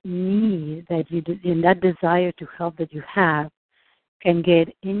need that you do, and that desire to help that you have can get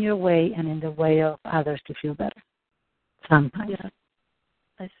in your way and in the way of others to feel better sometimes. Yeah,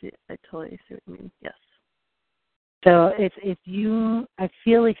 I see. I totally see what you mean. Yes. So I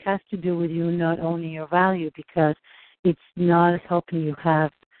feel it has to do with you not owning your value, because it's not helping you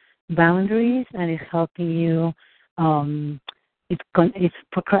have boundaries, and it's helping you. It's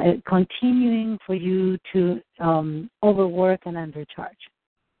continuing for you to overwork and undercharge.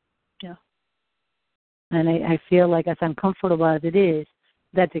 Yeah. And I feel like, as uncomfortable as it is,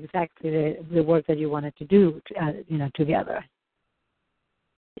 that's exactly the work that you wanted to do, together.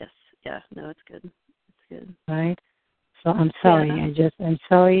 Yes. Yeah. No, it's good. It's good. Right. So I'm sorry. Yeah. I'm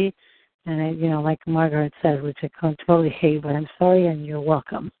sorry. And like Margaret said, which I totally hate, but I'm sorry, and you're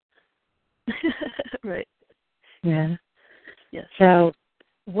welcome. Right. Yeah. Yes. So,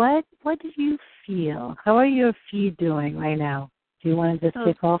 what do you feel? How are your feet doing right now? Do you want to just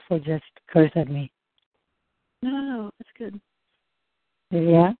kick off or just curse at me? No, it's good.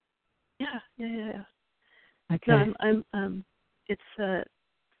 Yeah. Yeah. Okay. No, I'm. It's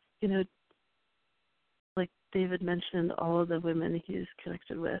like David mentioned, all of the women he's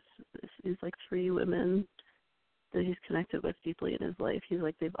connected with. He's like 3 women that he's connected with deeply in his life. He's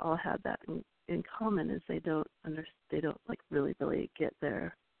like, they've all had that in common, is they don't like really get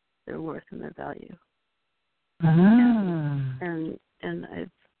their worth and their value. And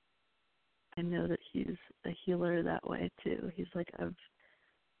I know that he's a healer that way too. He's like, I've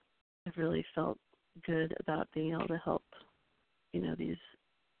really felt good about being able to help these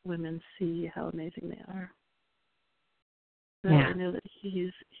women see how amazing they are. So I know that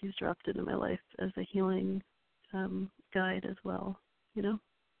he's dropped into my life as a healing guide as well,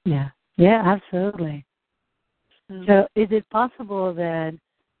 Yeah, absolutely. So is it possible that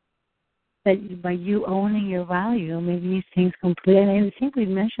by you owning your value, maybe these things complete, and I think we've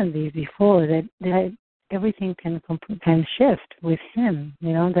mentioned these before, that everything can shift with him,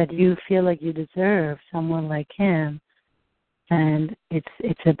 that you feel like you deserve someone like him. And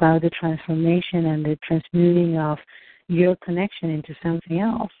it's about the transformation and the transmuting of your connection into something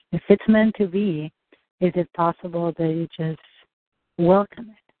else. If it's meant to be, is it possible that you just welcome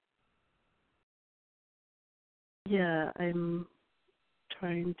it? Yeah, I'm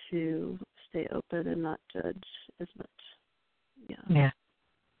trying to stay open and not judge as much. Yeah.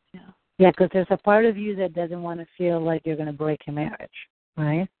 Yeah, because there's a part of you that doesn't want to feel like you're going to break a marriage,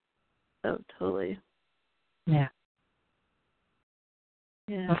 right? Oh, totally. Yeah.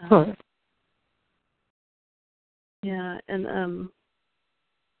 Yeah. Of course. Yeah, and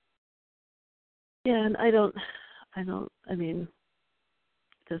and I mean,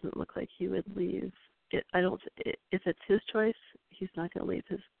 it doesn't look like he would leave. If it's his choice, he's not going to leave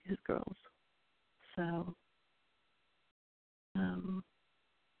his girls. So,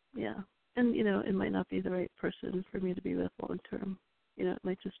 yeah. And, it might not be the right person for me to be with long term. It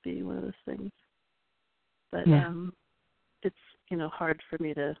might just be one of those things. But it's, hard for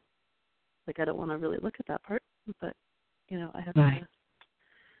me to, I don't want to really look at that part, but, I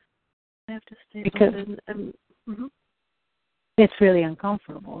have to stay open. And, it's really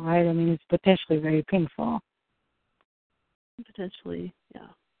uncomfortable, right? I mean, it's potentially very painful. Potentially, yeah.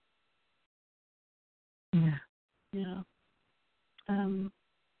 Yeah. Yeah.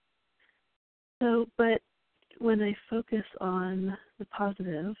 So, but when I focus on the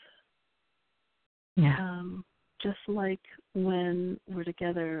positive, just like when we're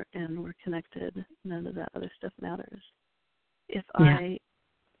together and we're connected, none of that other stuff matters. If I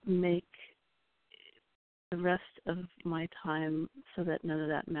make the rest of my time so that none of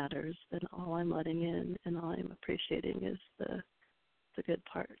that matters, then all I'm letting in and all I'm appreciating is the good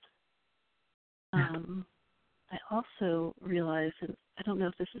part. I also realize, and I don't know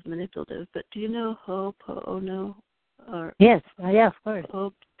if this is manipulative, but do you know Ho'oponopono? Yes, of course.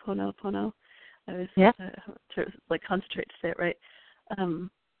 Ho'oponopono? I was concentrate to say it right. I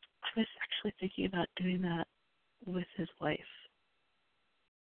was actually thinking about doing that with his wife.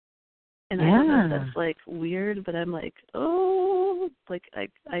 And I don't know if that's weird, but I'm like, I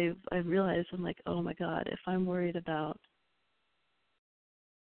realized I'm like, oh my God, if I'm worried about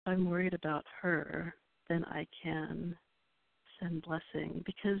her, then I can send blessing,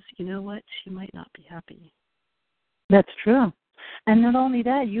 because you know what? She might not be happy. That's true. And not only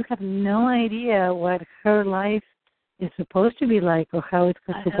that, you have no idea what her life is supposed to be like or how it's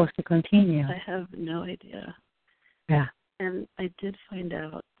supposed to continue. I have no idea. Yeah. And I did find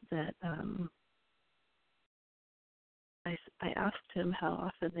out that I asked him how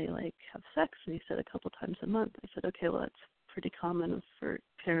often they have sex, and he said a couple times a month. I said, okay, well, that's pretty common for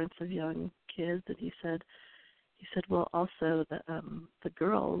parents of young kids. And he said, well, also the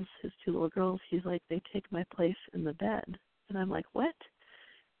girls, his two little girls, he's like, they take my place in the bed. And I'm like, what?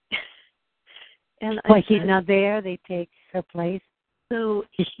 And he's not there, they take her place? So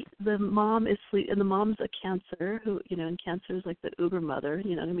the mom is and the mom's a Cancer, who, and Cancer is like the uber mother,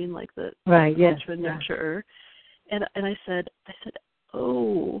 you know what I mean, like the ultra nurturer. And I said,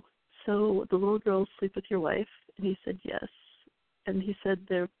 oh, so the little girls sleep with your wife? And he said, yes. And he said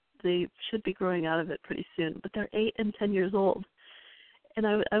they should be growing out of it pretty soon, but they're 8 and 10 years old. And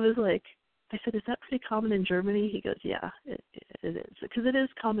I was like, I said, is that pretty common in Germany? He goes, yeah, it is. Because it is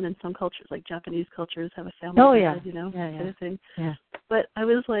common in some cultures, like Japanese cultures have a family bed, kind of thing. Yeah. But I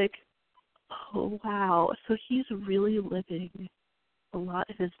was like, oh, wow. So he's really living a lot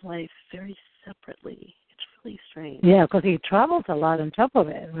of his life very separately. It's really strange. Yeah, because he travels a lot on top of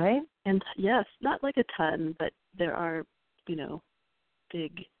it, right? And yes, not like a ton, but there are,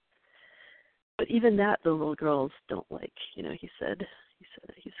 big. But even that, the little girls don't like. He said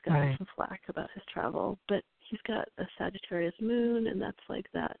he's got some flack about his travel, but he's got a Sagittarius moon, and that's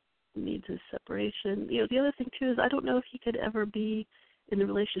that needs his separation. The other thing too is I don't know if he could ever be in the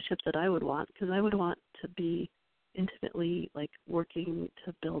relationship that I would want, because I would want to be intimately working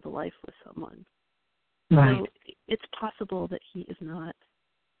to build a life with someone. Right. So it's possible that he is not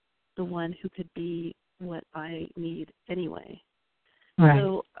the one who could be what I need anyway. Right.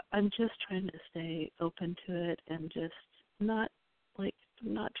 So I'm just trying to stay open to it and just not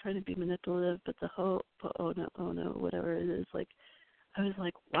trying to be manipulative, but the Ho'oponopono, whatever it is, I was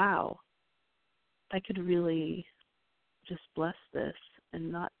like, wow, I could really just bless this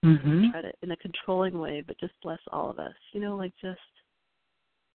and not try to in a controlling way, but just bless all of us, just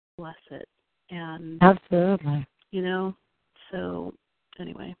bless it. And absolutely. So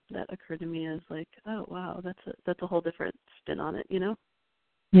anyway, that occurred to me as oh wow, that's a whole different spin on it,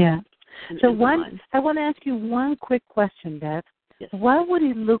 Yeah. So I want to ask you one quick question, Beth. Yes. What would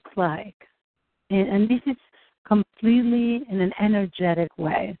it look like and this is completely in an energetic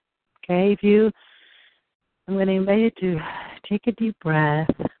way. Okay, I'm going to invite you to take a deep breath.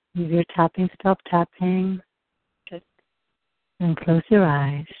 If you're tapping, stop tapping. Okay. And close your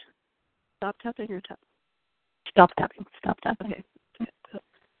eyes. Stop tapping or tap? Stop tapping. Stop tapping. Okay. Cool.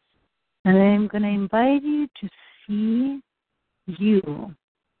 And then I'm going to invite you to see you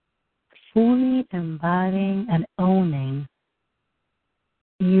fully embodying and owning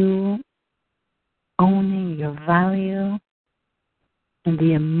you, owning your value and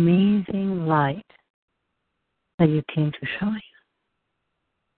the amazing light that you came to shine.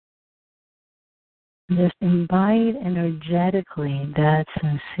 Just embody energetically that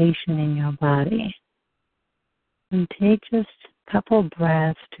sensation in your body. And take just a couple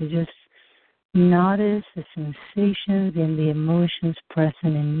breaths to just notice the sensations and the emotions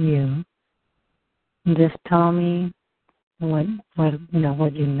present in you. And just tell me what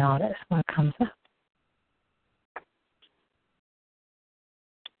you notice, what comes up.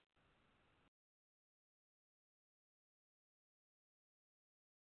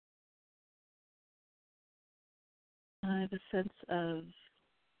 I have a sense of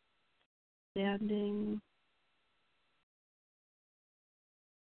standing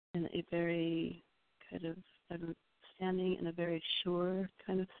in a very I'm standing in a very sure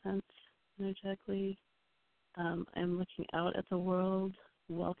kind of sense energetically. I'm looking out at the world,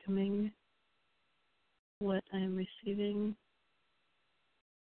 welcoming what I am receiving.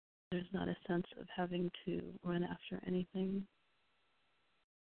 There's not a sense of having to run after anything.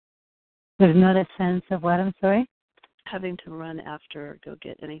 There's not a sense of what, I'm sorry? Having to run after or go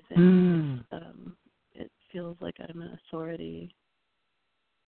get anything. Mm. It feels like I'm an authority.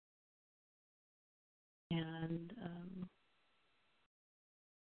 And,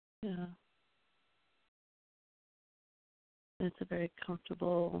 yeah. It's a very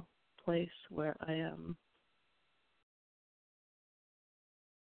comfortable place where I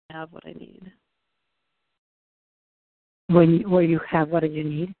have what I need. Where you have what do you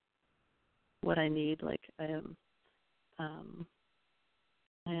need? What I need, like I am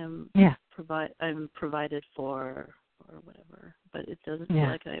Yeah. I'm provided for or whatever, but it doesn't feel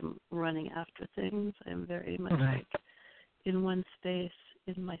like I'm running after things. I'm very much like in one space,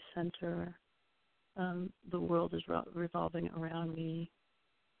 in my center. The world is revolving around me.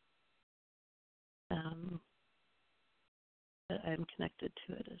 But I'm connected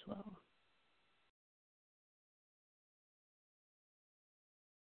to it as well.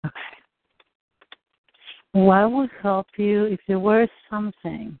 Okay. What would help you if there were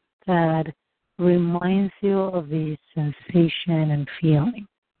something that reminds you of the sensation and feeling?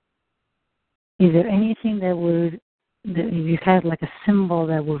 Is there anything that if you had like a symbol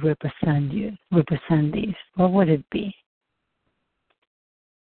that would represent these, what would it be?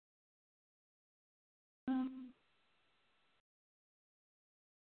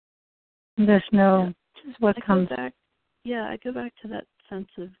 There's no, just what comes. I go back to that sense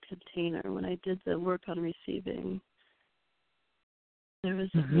of container. When I did the work on receiving, there was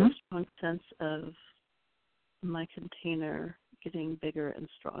a real strong sense of my container getting bigger and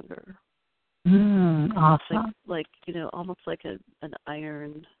stronger. Awesome. Like almost like a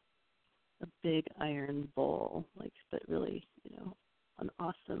big iron bowl, but really, an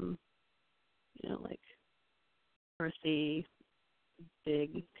awesome, like earthy,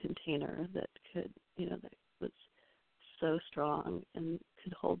 big container that could, that was so strong and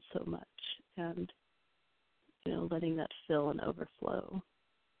could hold so much, and letting that fill and overflow.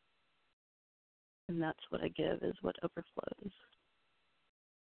 And that's what I give, is what overflows.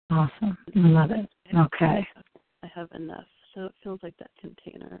 Awesome. I love it. Okay. I have enough, so it feels like that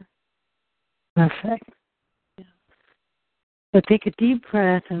container. Perfect. Yeah. So take a deep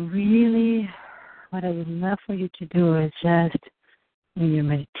breath, and really what I would love for you to do is just in your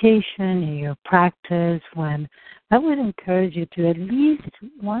meditation, in your practice, I would encourage you to at least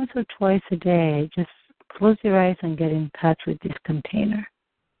once or twice a day just close your eyes and get in touch with this container.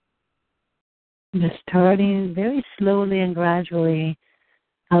 Just starting very slowly and gradually,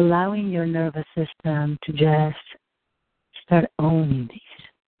 allowing your nervous system to just start owning these.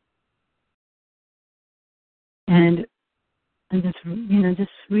 And just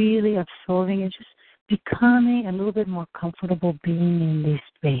really absorbing it, just becoming a little bit more comfortable being in this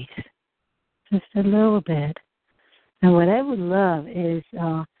space. Just a little bit. And what I would love is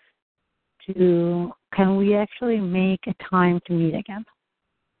can we actually make a time to meet again?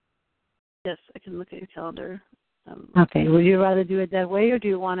 Yes, I can look at your calendar. Okay. Would you rather do it that way, or do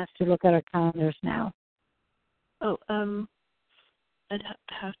you want us to look at our calendars now? Oh, I'd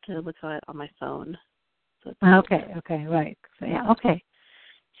have to look at it on my phone. So Okay, right. So, yeah, okay.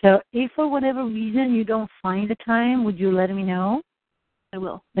 So if for whatever reason you don't find the time, would you let me know? I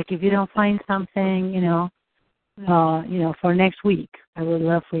will. Like if you don't find something, for next week, I would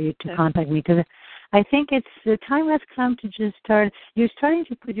love for you to contact me, because I think it's the time has come to just start. You're starting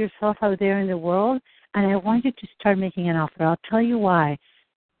to put yourself out there in the world, and I want you to start making an offer. I'll tell you why.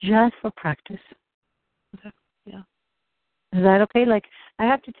 Just for practice. Okay. Yeah. Is that okay? Like, I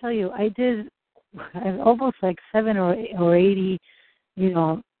have to tell you, I almost like 7 or 80,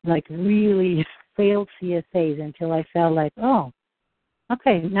 like really failed CSAs until I felt like, oh,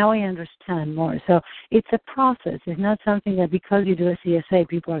 okay, now I understand more. So it's a process. It's not something that because you do a CSA,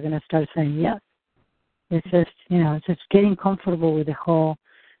 people are going to start saying yes. It's just, it's just getting comfortable with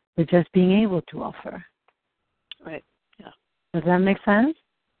with just being able to offer. Right. Yeah. Does that make sense?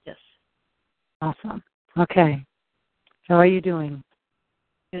 Yes. Awesome. Okay. How are you doing?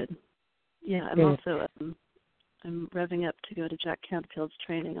 Good. Yeah, I'm Good. also I'm revving up to go to Jack Canfield's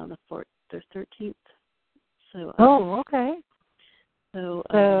training on the 13th. So. Okay. So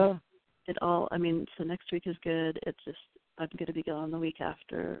so next week is good. It's just I'm going to be gone the week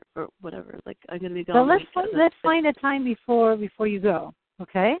after or whatever. Like I'm going to be gone. So let's find a time before you go.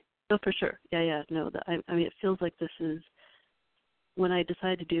 Okay. Oh, for sure. Yeah. No, I mean, it feels like this is when I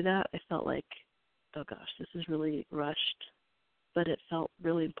decided to do that. I felt like, oh gosh, this is really rushed, but it felt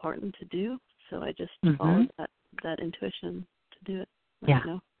really important to do. So I just followed that intuition to do it. Yeah.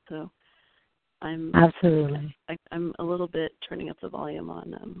 So I'm absolutely. I'm a little bit turning up the volume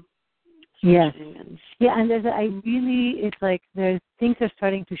on yes. And it's like things are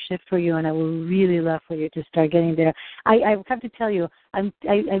starting to shift for you, and I would really love for you to start getting there. I have to tell you, I'm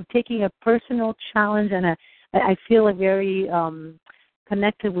taking a personal challenge, and I feel like very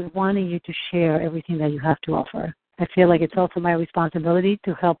connected with wanting you to share everything that you have to offer. I feel like it's also my responsibility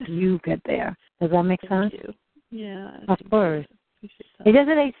to help you get there. Does that make sense? Thank you. Yeah. Of course. It's just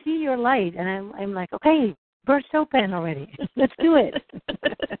that I see your light, and I'm like, okay, burst open already. Let's do it.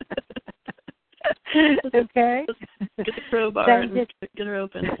 Okay. Get the crowbar and get her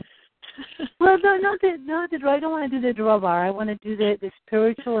open. Well, no, I don't want to do the drawbar. I want to do the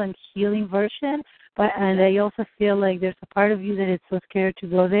spiritual and healing version. And I also feel like there's a part of you that is so scared to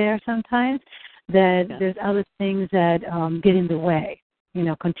go there sometimes that there's other things that get in the way.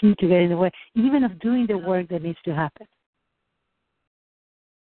 Continue to get in the way, even of doing the work that needs to happen.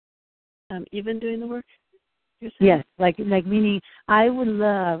 Even doing the work? You're saying? Yes, like meaning I would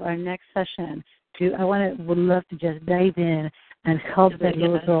love our next session would love to just dive in and help that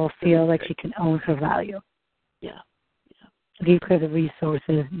little girl feel like she can own her value. Yeah. Give her the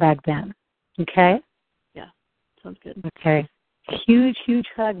resources back then. Okay? Yeah. Sounds good. Okay. Huge, huge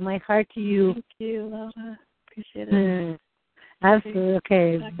hug. My heart to you. Thank you, Laura. Appreciate it. Absolutely.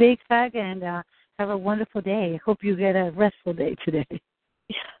 Okay. Big hug, and have a wonderful day. I hope you get a restful day today.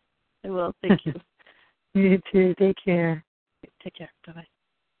 Yeah, I will. Thank you. You too. Take care. Take care. Bye-bye.